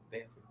dancing.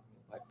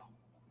 Like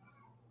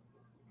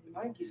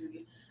Mike used to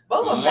get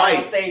both of them got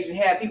on stage and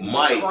had people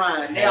just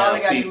crying. They all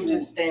they gotta do is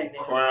just stand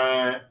there.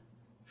 Crying,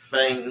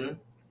 fainting.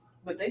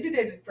 But they did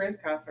that at the Prince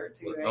concert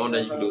too. The only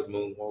thing you can do is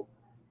moonwalk.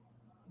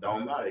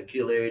 Don't matter.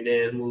 Kill every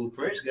dance move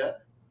Prince got.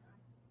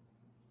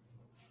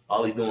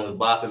 All he doing is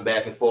bopping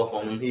back and forth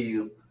on them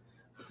heels.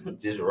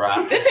 Just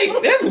rock.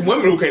 That's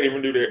women who can't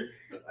even do that.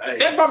 Hey.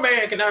 That my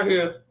man can out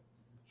here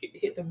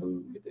hit the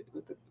move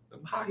with the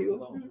high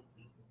heels on.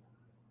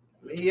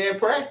 I mean, he had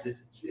practice.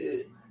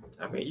 Shit.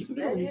 I mean, you can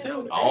do what you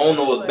tell me. I don't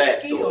know his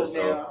backstory,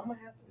 so I'm gonna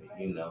have to say,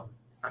 you know.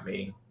 I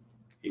mean,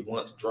 he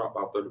once dropped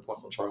out 30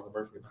 points on Charlie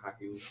Murphy in the high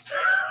heels.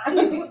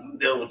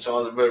 That's what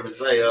Charlie Murphy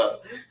say.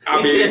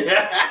 I mean,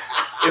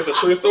 it's a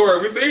true story.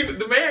 We see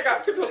the man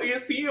got pictures on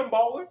ESPN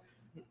balling.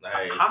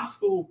 Hey. High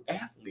school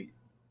athlete.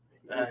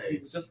 Hey. He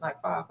was just like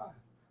 5'5".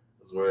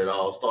 That's where it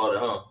all started,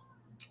 huh?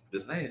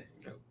 This man,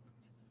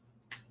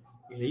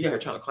 You out here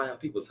trying to climb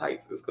people's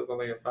heights. It's because my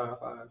man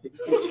 5'5". He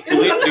split,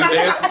 do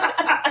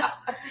that.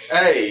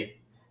 Hey,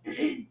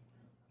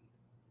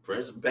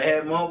 Prince a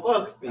bad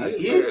motherfucker. I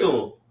give it to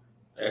him.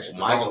 Actually,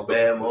 Michael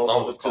bad motherfucker. The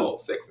song was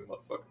called "Sexy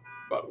Motherfucker,"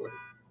 by the way.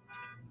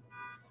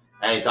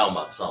 I ain't talking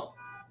about the song.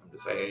 I'm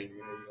just saying,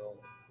 you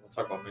don't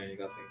talk about man. You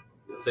gotta sing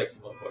 "You're a Sexy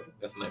Motherfucker."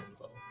 That's the name of the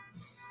song.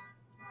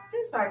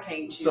 Since I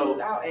can't choose,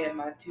 I'll add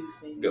my 2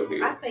 cents. Go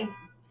ahead. I think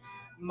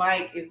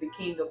Mike is the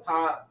king of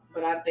pop,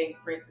 but I think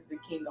Prince is the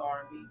king of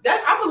R&B.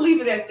 I'm gonna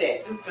leave it at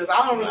that, just because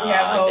I don't really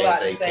have a whole lot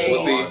to say.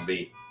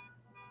 R&B.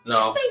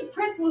 No, I think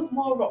Prince was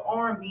more of an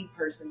R&B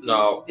person.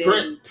 No,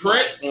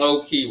 Prince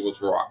low key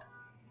was rock.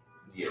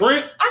 Yeah.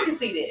 Prince, I can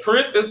see that.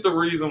 Prince is the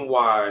reason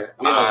why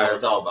we don't want to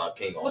talk about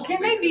king. Well,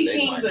 can they be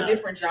kings of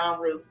different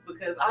genres?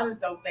 Because I just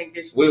don't think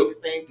they should be the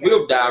same.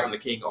 We'll dive into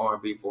king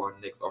R&B for our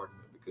next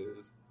argument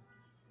because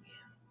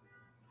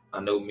I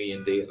know me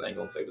and Dez ain't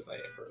gonna say the same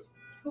person.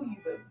 Who you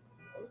think?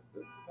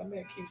 My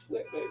man keeps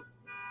sweat, baby.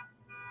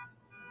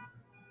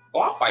 Oh,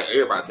 I'll fight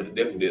everybody to the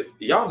death of this.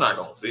 Y'all not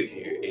gonna sit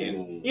here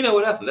and you know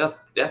what?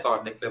 That's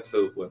our next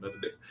episode for another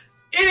day.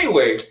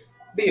 Anyway,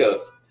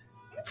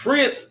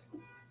 Prince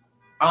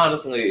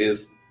honestly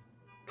is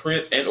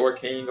Prince and or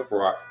king of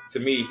rock. To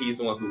me, he's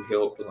the one who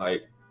helped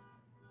like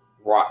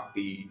rock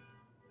be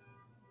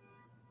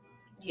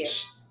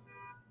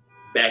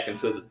back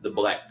into the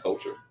black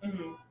culture.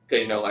 Mm-hmm.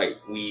 Cause like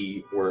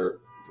we were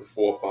the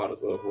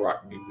forefathers of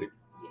rock music.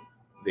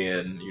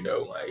 Then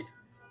like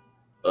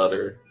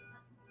other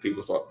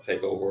people started to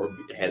take over,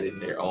 had it in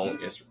their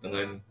own instrument.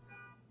 And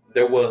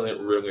there wasn't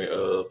really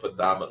a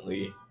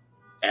predominantly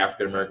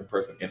African American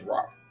person in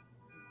rock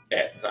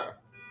at the time.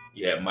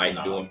 You had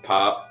Mike doing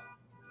pop,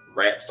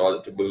 rap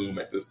started to boom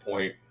at this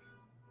point.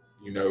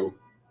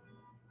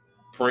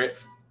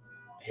 Prince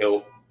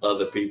helped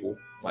other people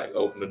like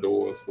open the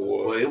doors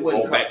for. Well, it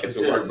wasn't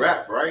considered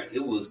rap, right?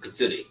 It was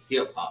considered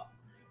hip hop.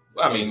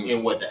 I mean,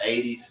 in what, the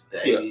 80s? The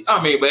 80s?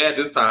 I mean, but at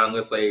this time,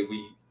 let's say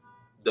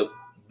the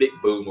big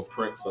boom of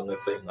Prince, so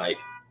let's say like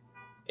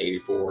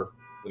 84,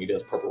 when he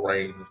does Purple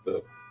Rain and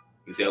stuff,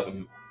 he's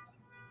helping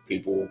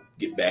people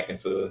get back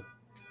into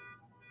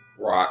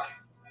rock.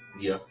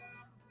 Yeah.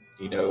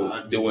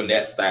 Doing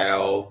that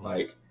style,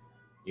 like,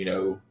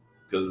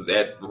 because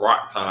at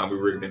rock time, we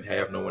really didn't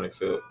have no one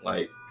except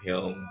like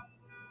him,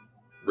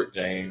 Rick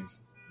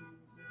James,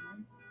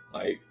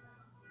 like,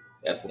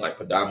 that's like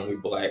predominantly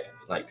black,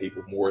 like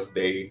people, Morris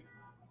Day.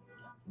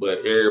 But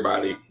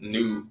everybody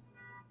knew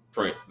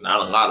Prince.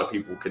 Not a lot of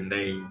people could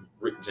name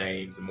Rick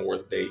James and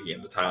Morris Day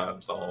in the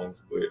time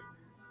songs, but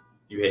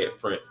you had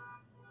Prince.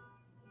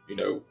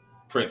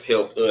 Prince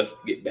helped us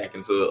get back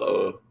into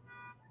a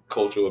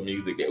culture of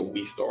music that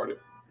we started.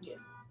 Yeah.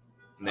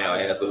 Now,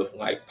 as of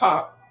like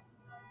pop,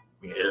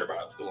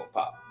 everybody's doing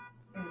pop.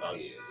 Oh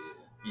yeah.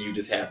 You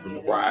just happen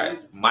to ride.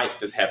 Mike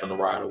just happened to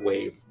ride a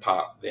wave of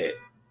pop that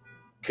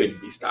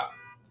couldn't be stopped.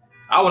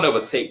 I will never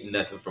take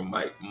nothing from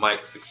Mike.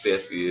 Mike's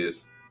success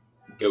is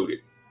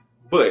goated.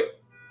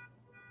 But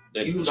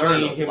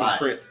between him and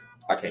Prince,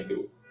 I can't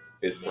do it.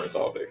 It's Prince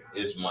all day.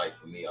 It's Mike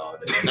for me all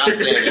day. Not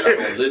saying that I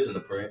don't listen to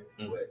Prince,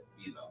 but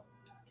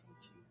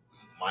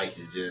Mike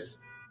is just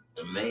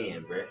the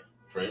man, bruh.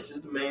 Prince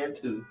is the man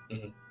too.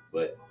 Mm-hmm.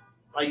 But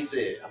like you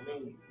said, I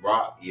mean,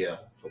 rock, yeah,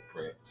 for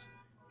Prince.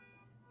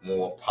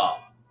 More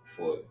pop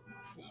for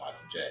Michael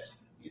Jackson,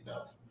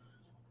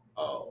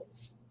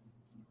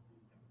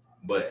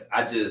 But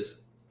I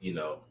just,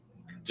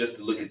 just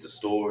to look at the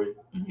story,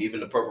 even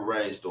the Purple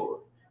Rain story,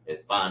 and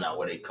find out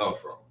where they come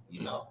from,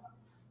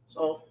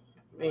 So,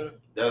 I mean,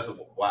 that's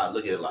why I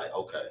look at it like,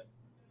 okay,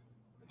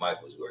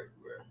 Mike was great,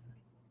 bro.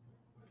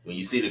 When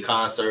you see the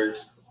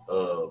concerts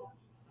of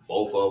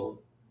both of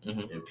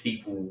them, and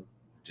people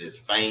just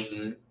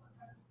fainting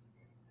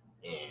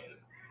and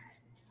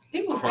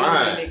people still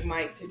mimic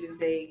Mike to this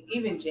day,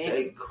 even Janet.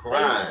 They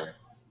crying.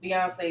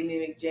 Beyonce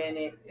mimic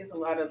Janet. It's a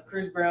lot of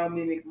Chris Brown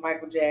mimic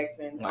Michael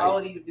Jackson. Right. All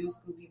of these new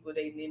school people,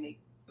 they mimic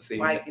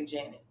Mike and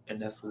Janet.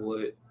 And that's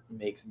what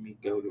makes me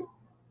go to.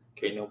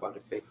 Can't nobody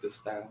fake this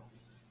style.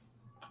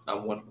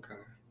 I'm one of a kind.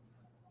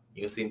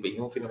 You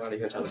don't see nobody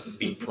here trying to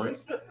beat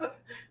Prince.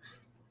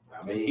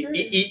 I mean,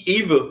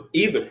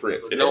 either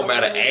Prince. It don't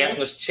matter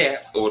assless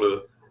chaps or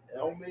the.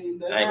 Don't mean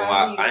that. I ain't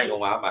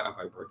gonna lie. I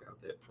might break out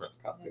that Prince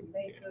costume.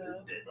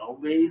 That don't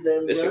mean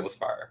that. This shit was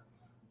fire.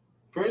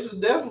 Prince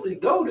was definitely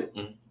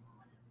goated.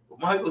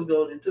 But Mike was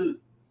goated too.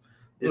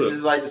 It's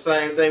just like the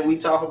same thing we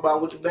talk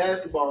about with the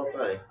basketball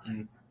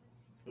thing.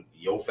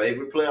 Your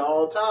favorite player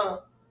all time.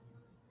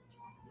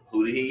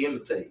 Who did he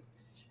imitate?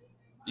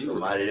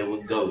 Somebody that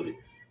was goated.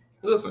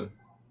 Listen,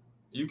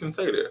 you can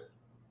say that.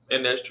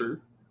 And that's true.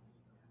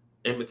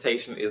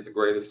 Imitation is the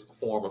greatest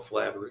form of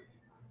flattery.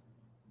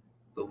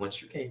 But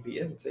once you can't be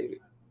imitated,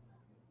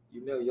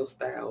 your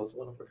style is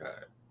one of a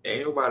kind.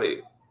 Ain't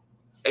nobody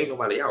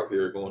out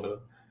here going to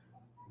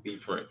be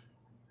Prince.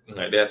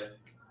 Like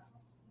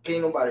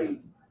can't nobody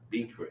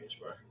be Prince,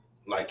 bro.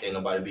 Like can't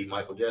nobody be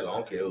Michael Jackson. I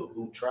don't care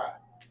who tried.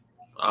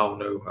 I don't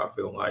know. I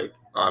feel like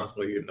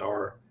honestly in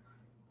our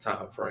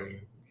time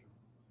frame,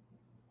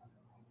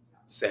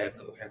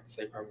 sadly we have to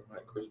say probably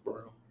like Chris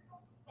Brown.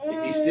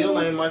 He still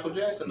ain't Michael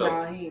Jackson though.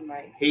 Nah, he ain't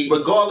Mike.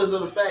 Regardless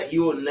of the fact,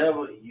 you will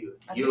never.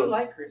 I do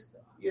like Chris though.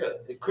 Yeah,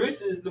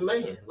 Chris is the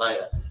man. Like,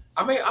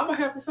 I mean, I'm gonna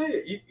have to say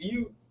it.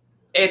 You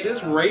at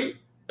this rate,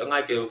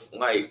 like if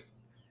like,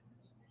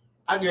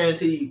 I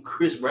guarantee you,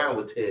 Chris Brown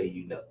would tell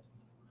you no.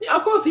 Yeah,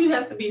 of course he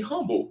has to be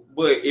humble,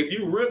 but if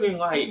you really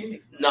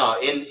like, no,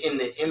 in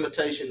the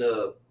imitation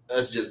of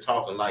us just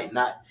talking, like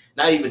not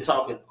even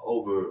talking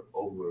over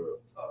a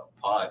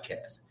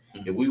podcast.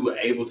 Mm-hmm. If we were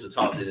able to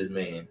talk to this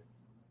man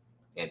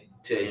and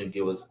tell him,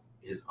 give us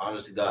his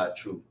honest to God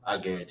truth, I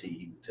guarantee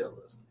he would tell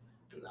us,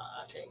 nah,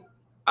 I can't.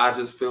 I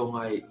just feel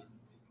like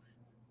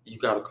you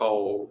got to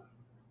call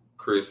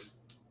Chris.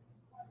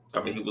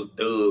 I mean, he was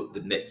dubbed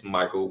the next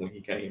Michael when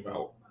he came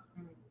out.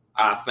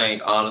 I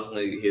think,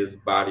 honestly, his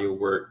body of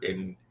work,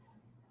 and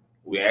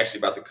we're actually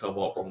about to come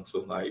up onto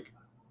like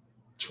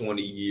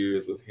 20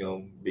 years of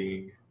him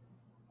being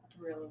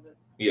relevant.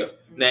 Yeah.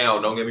 Now,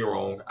 don't get me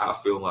wrong. I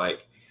feel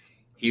like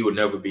he would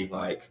never be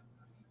like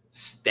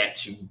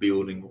statue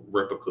building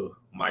replica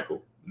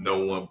Michael.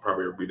 No one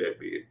probably would be that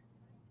big.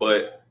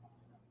 But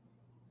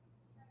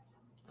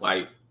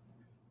like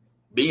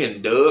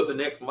being dubbed the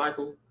next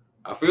Michael,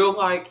 I feel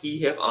like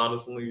he has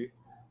honestly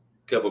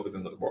kept up his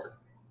end of the bargain.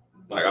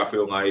 Like I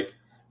feel like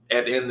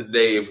at the end of the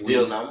day, if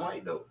still not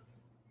Mike though.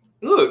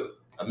 Look,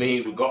 I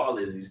mean,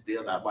 regardless, he's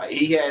still not Mike.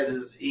 He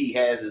has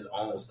his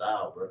own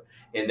style, bro,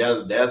 and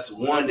that's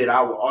one that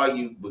I would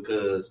argue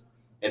because,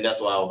 and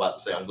that's what I was about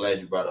to say. I'm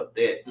glad you brought up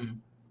that. Mm-hmm.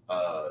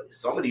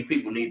 Some of these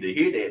people need to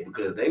hear that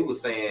because they were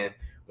saying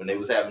when they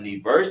was having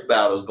these verse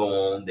battles going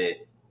on that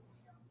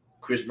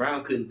Chris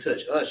Brown couldn't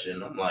touch Usher,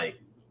 and I'm like,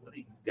 what are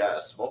you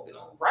guys smoking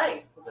on?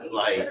 Right?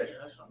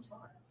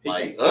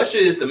 Like Usher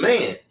is the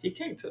man. He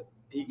can't touch.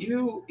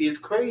 You is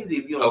crazy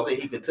if you don't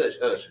think he can touch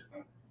Usher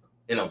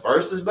in a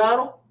versus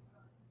battle.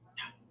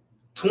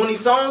 20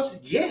 songs,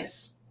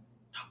 yes.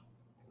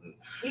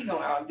 He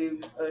gonna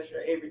outdo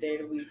Usher every day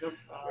of the week. I'm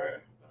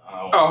sorry.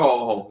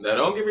 Oh, now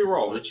don't get me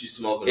wrong. What you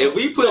smoking? If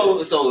we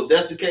put so if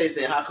that's the case,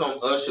 then how come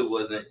Usher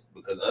wasn't?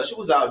 Because Usher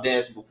was out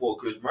dancing before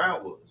Chris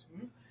Brown was.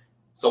 Mm-hmm.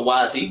 So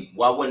why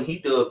wasn't he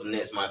dubbed the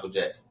next Michael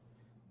Jackson?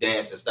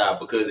 Dancing style,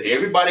 because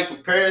everybody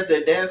compares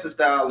their dancing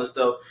style and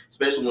stuff,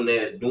 especially when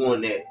they're doing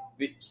that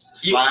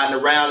sliding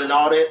around and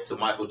all that to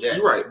Michael Jackson.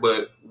 You're right,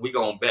 but we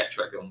gonna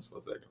backtrack on this for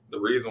a second. The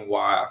reason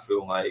why I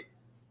feel like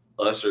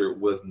Usher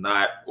was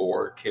not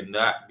or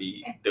cannot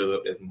be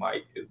dubbed as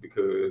Mike is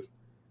because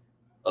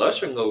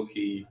Usher low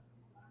key,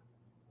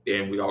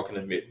 and we all can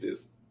admit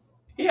this,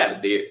 he had a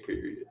dead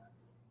period.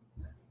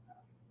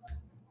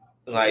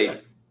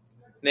 Like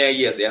now,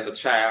 yes, as a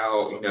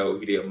child, you know,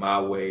 he did My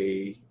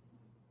Way,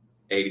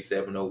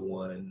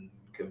 8701,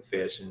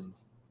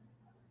 Confessions,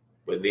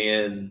 but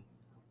then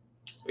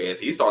as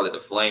he started to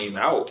flame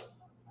out,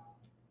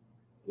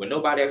 when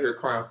nobody out here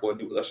crying for a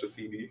new Usher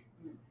CD.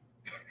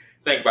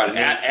 Think about it.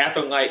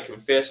 After like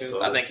Confessions,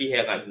 I think he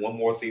had like one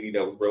more CD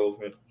that was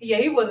relevant. Yeah,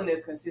 he wasn't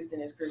as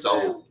consistent as Chris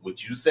Brown. So,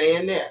 with you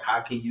saying that,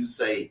 how can you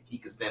say he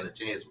could stand a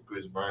chance with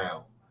Chris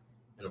Brown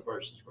in a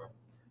versus, bro?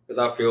 Because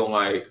I feel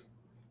like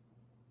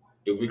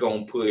if we're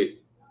gonna put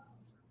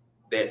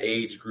that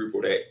age group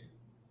or that,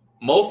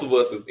 most of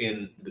us is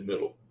in the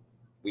middle.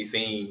 We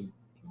seen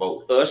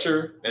both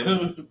Usher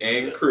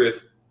and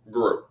Chris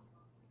grow.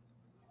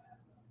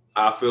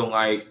 I feel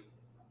like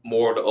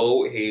more of the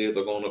old heads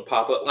are going to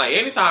pop up. Like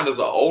anytime there's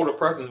an older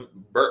person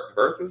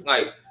versus,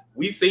 like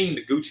we seen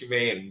the Gucci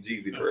Man and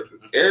Jeezy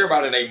versus.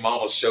 Everybody and their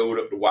mama showed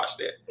up to watch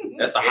that.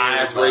 That's the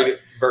highest rated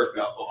versus.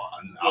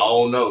 I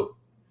don't know.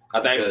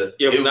 I think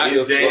it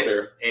was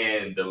that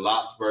and the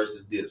Lox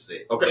versus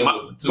Dipset. Okay, but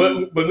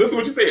listen to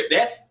what you said.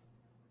 That's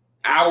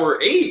our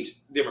age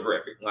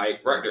demographic.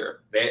 Like right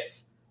there.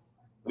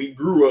 We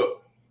grew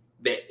up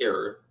that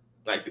era,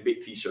 like the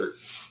big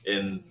T-shirts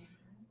and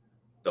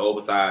the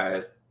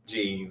oversized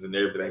jeans and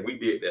everything. We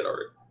did that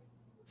already.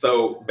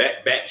 So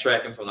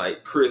backtracking to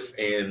like Chris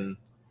and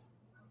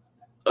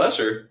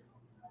Usher,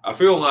 I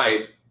feel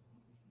like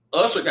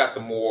Usher got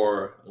the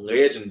more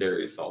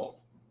legendary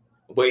songs,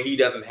 but he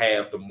doesn't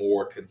have the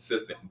more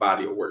consistent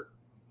body of work,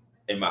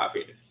 in my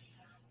opinion.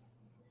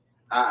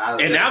 I'm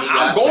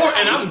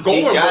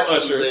going with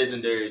Usher.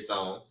 Legendary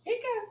songs. He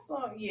got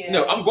some, yeah.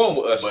 No, I'm going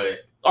with Usher. But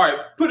all right,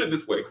 put it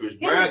this way: Chris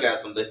Brown got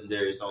some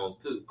legendary songs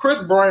too.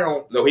 Chris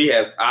Brown, no, he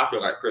has. I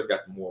feel like Chris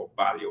got the more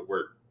body of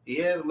work. He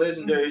has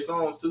legendary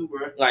songs too,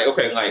 bro. Like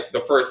like the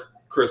first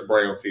Chris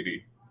Brown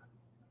CD.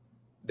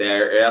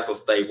 That's a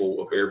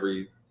staple of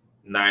every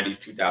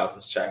 90s,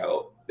 2000s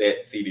child.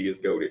 That CD is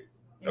goated.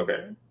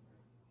 Okay.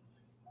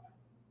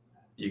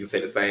 You can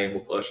say the same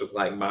with Usher's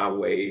like My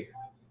Way.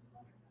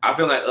 I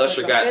feel like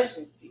Usher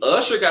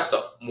got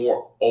the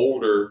more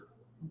older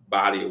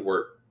body of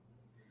work.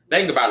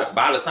 Think about it.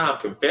 By the time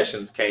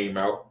Confessions came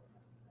out,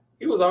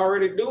 he was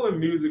already doing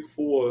music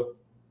for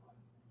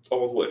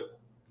almost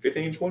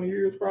 15, 20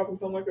 years, probably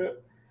something like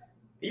that.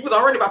 He was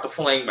already about to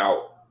flame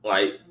out.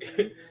 Like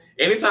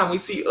anytime we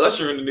see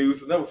Usher in the news,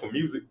 it's never for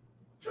music.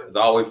 It's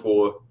always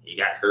for he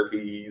got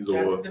herpes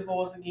or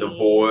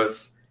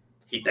divorce.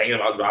 he thinking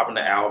about dropping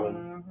the album.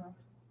 Mm-hmm.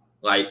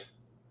 Like,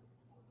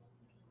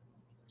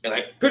 and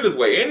like, put it this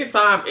way,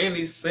 anytime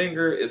any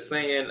singer is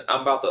saying,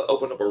 I'm about to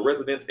open up a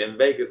residence in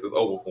Vegas, it's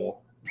over for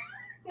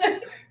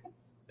him.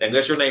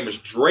 Unless your name is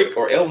Drake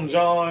or Elton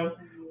John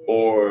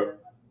or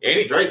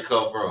any Drake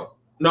come from.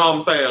 No,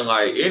 I'm saying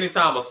like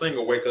anytime a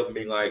singer wake up and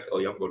be like, "Oh,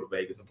 yeah, I'm going to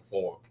Vegas and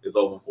perform," it's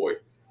over for you.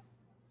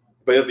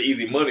 But it's an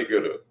easy money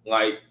getter.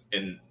 Like,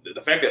 and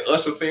the fact that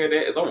Usher said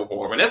that is over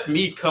for him, and that's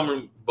me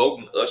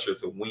voting Usher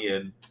to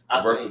win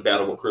versus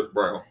battle with Chris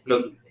Brown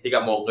because he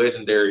got more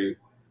legendary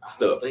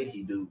stuff. I think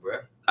he do, bro.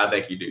 I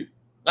think he do.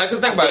 Like, cause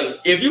think about it.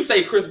 If you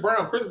say Chris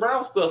Brown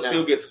stuff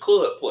still gets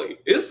club play.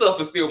 His stuff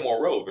is still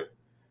more relevant.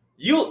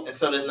 And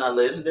so that's not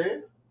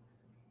legendary.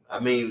 I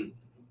mean,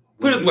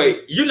 put it this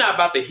way, you're not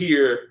about to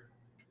hear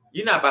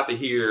you're not about to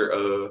hear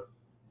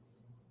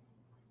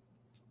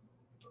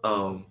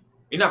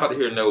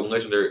no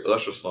legendary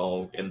Usher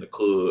song in the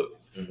club.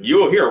 Mm-hmm.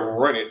 You'll hear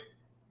Run It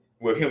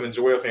with him and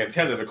Joel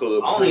Santana in the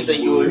club. I don't even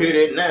think you will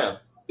hear that now.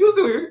 You'll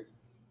still hear it.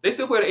 They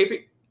still play the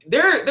AP.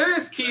 There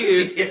is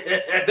kids. They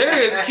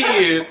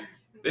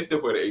still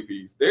play the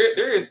APs.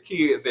 There is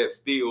kids that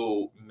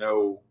still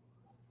know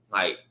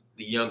like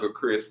the younger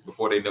Chris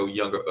before they know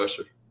younger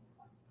Usher.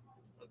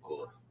 Of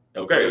course.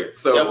 Okay.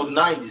 So that was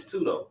 90s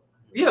too though.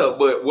 Yeah,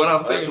 but what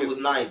I'm saying Usher was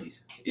 90s.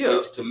 Yeah.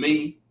 Which to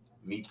me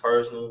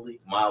personally,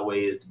 My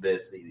Way is the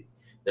best CD.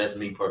 That's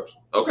me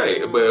personally.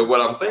 Okay, but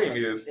what I'm saying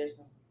is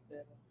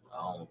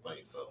I don't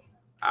think so.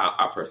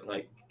 I personally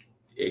like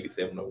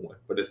 8701,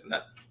 but it's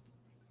not.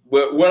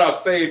 But what I'm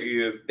saying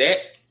is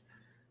that's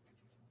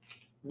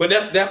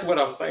what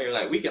I'm saying.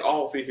 Like, we can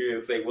all sit here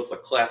and say what's a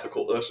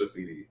classical Usher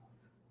CD.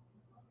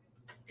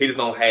 He just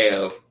don't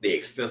have the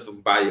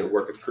extensive body of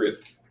work as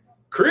Chris.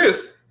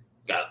 Chris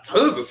got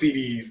tons of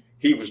CDs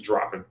he was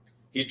dropping.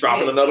 He's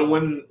dropping another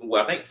one,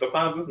 well, I think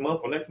sometimes this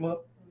month or next month.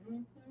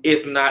 Mm-hmm.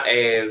 It's not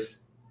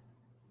as...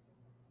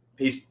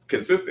 He's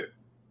consistent.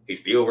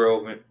 He's still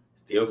relevant,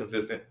 still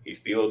consistent. He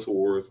still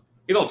tours.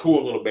 He's on tour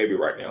with Little Baby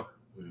right now.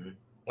 Mm-hmm.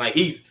 Like,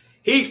 he's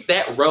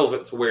that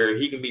relevant to where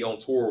he can be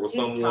on tour with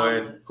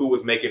someone who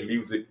was making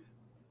music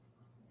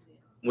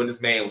when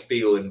this man was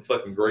still in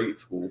fucking grade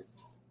school.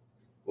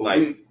 Well,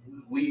 like,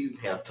 we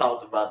have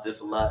talked about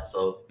this a lot,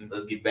 so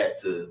let's get back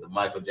to the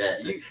Michael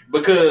Jackson.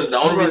 Because the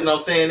only reason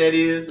I'm saying that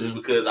is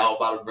because I was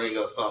about to bring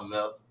up something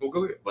else. Well,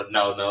 go ahead. But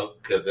no,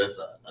 because that's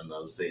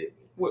another segment.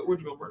 What you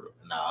gonna bring up?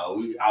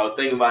 No, I was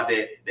thinking about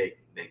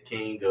that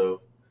king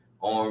of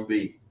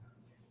R&B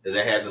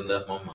that hasn't left my mind.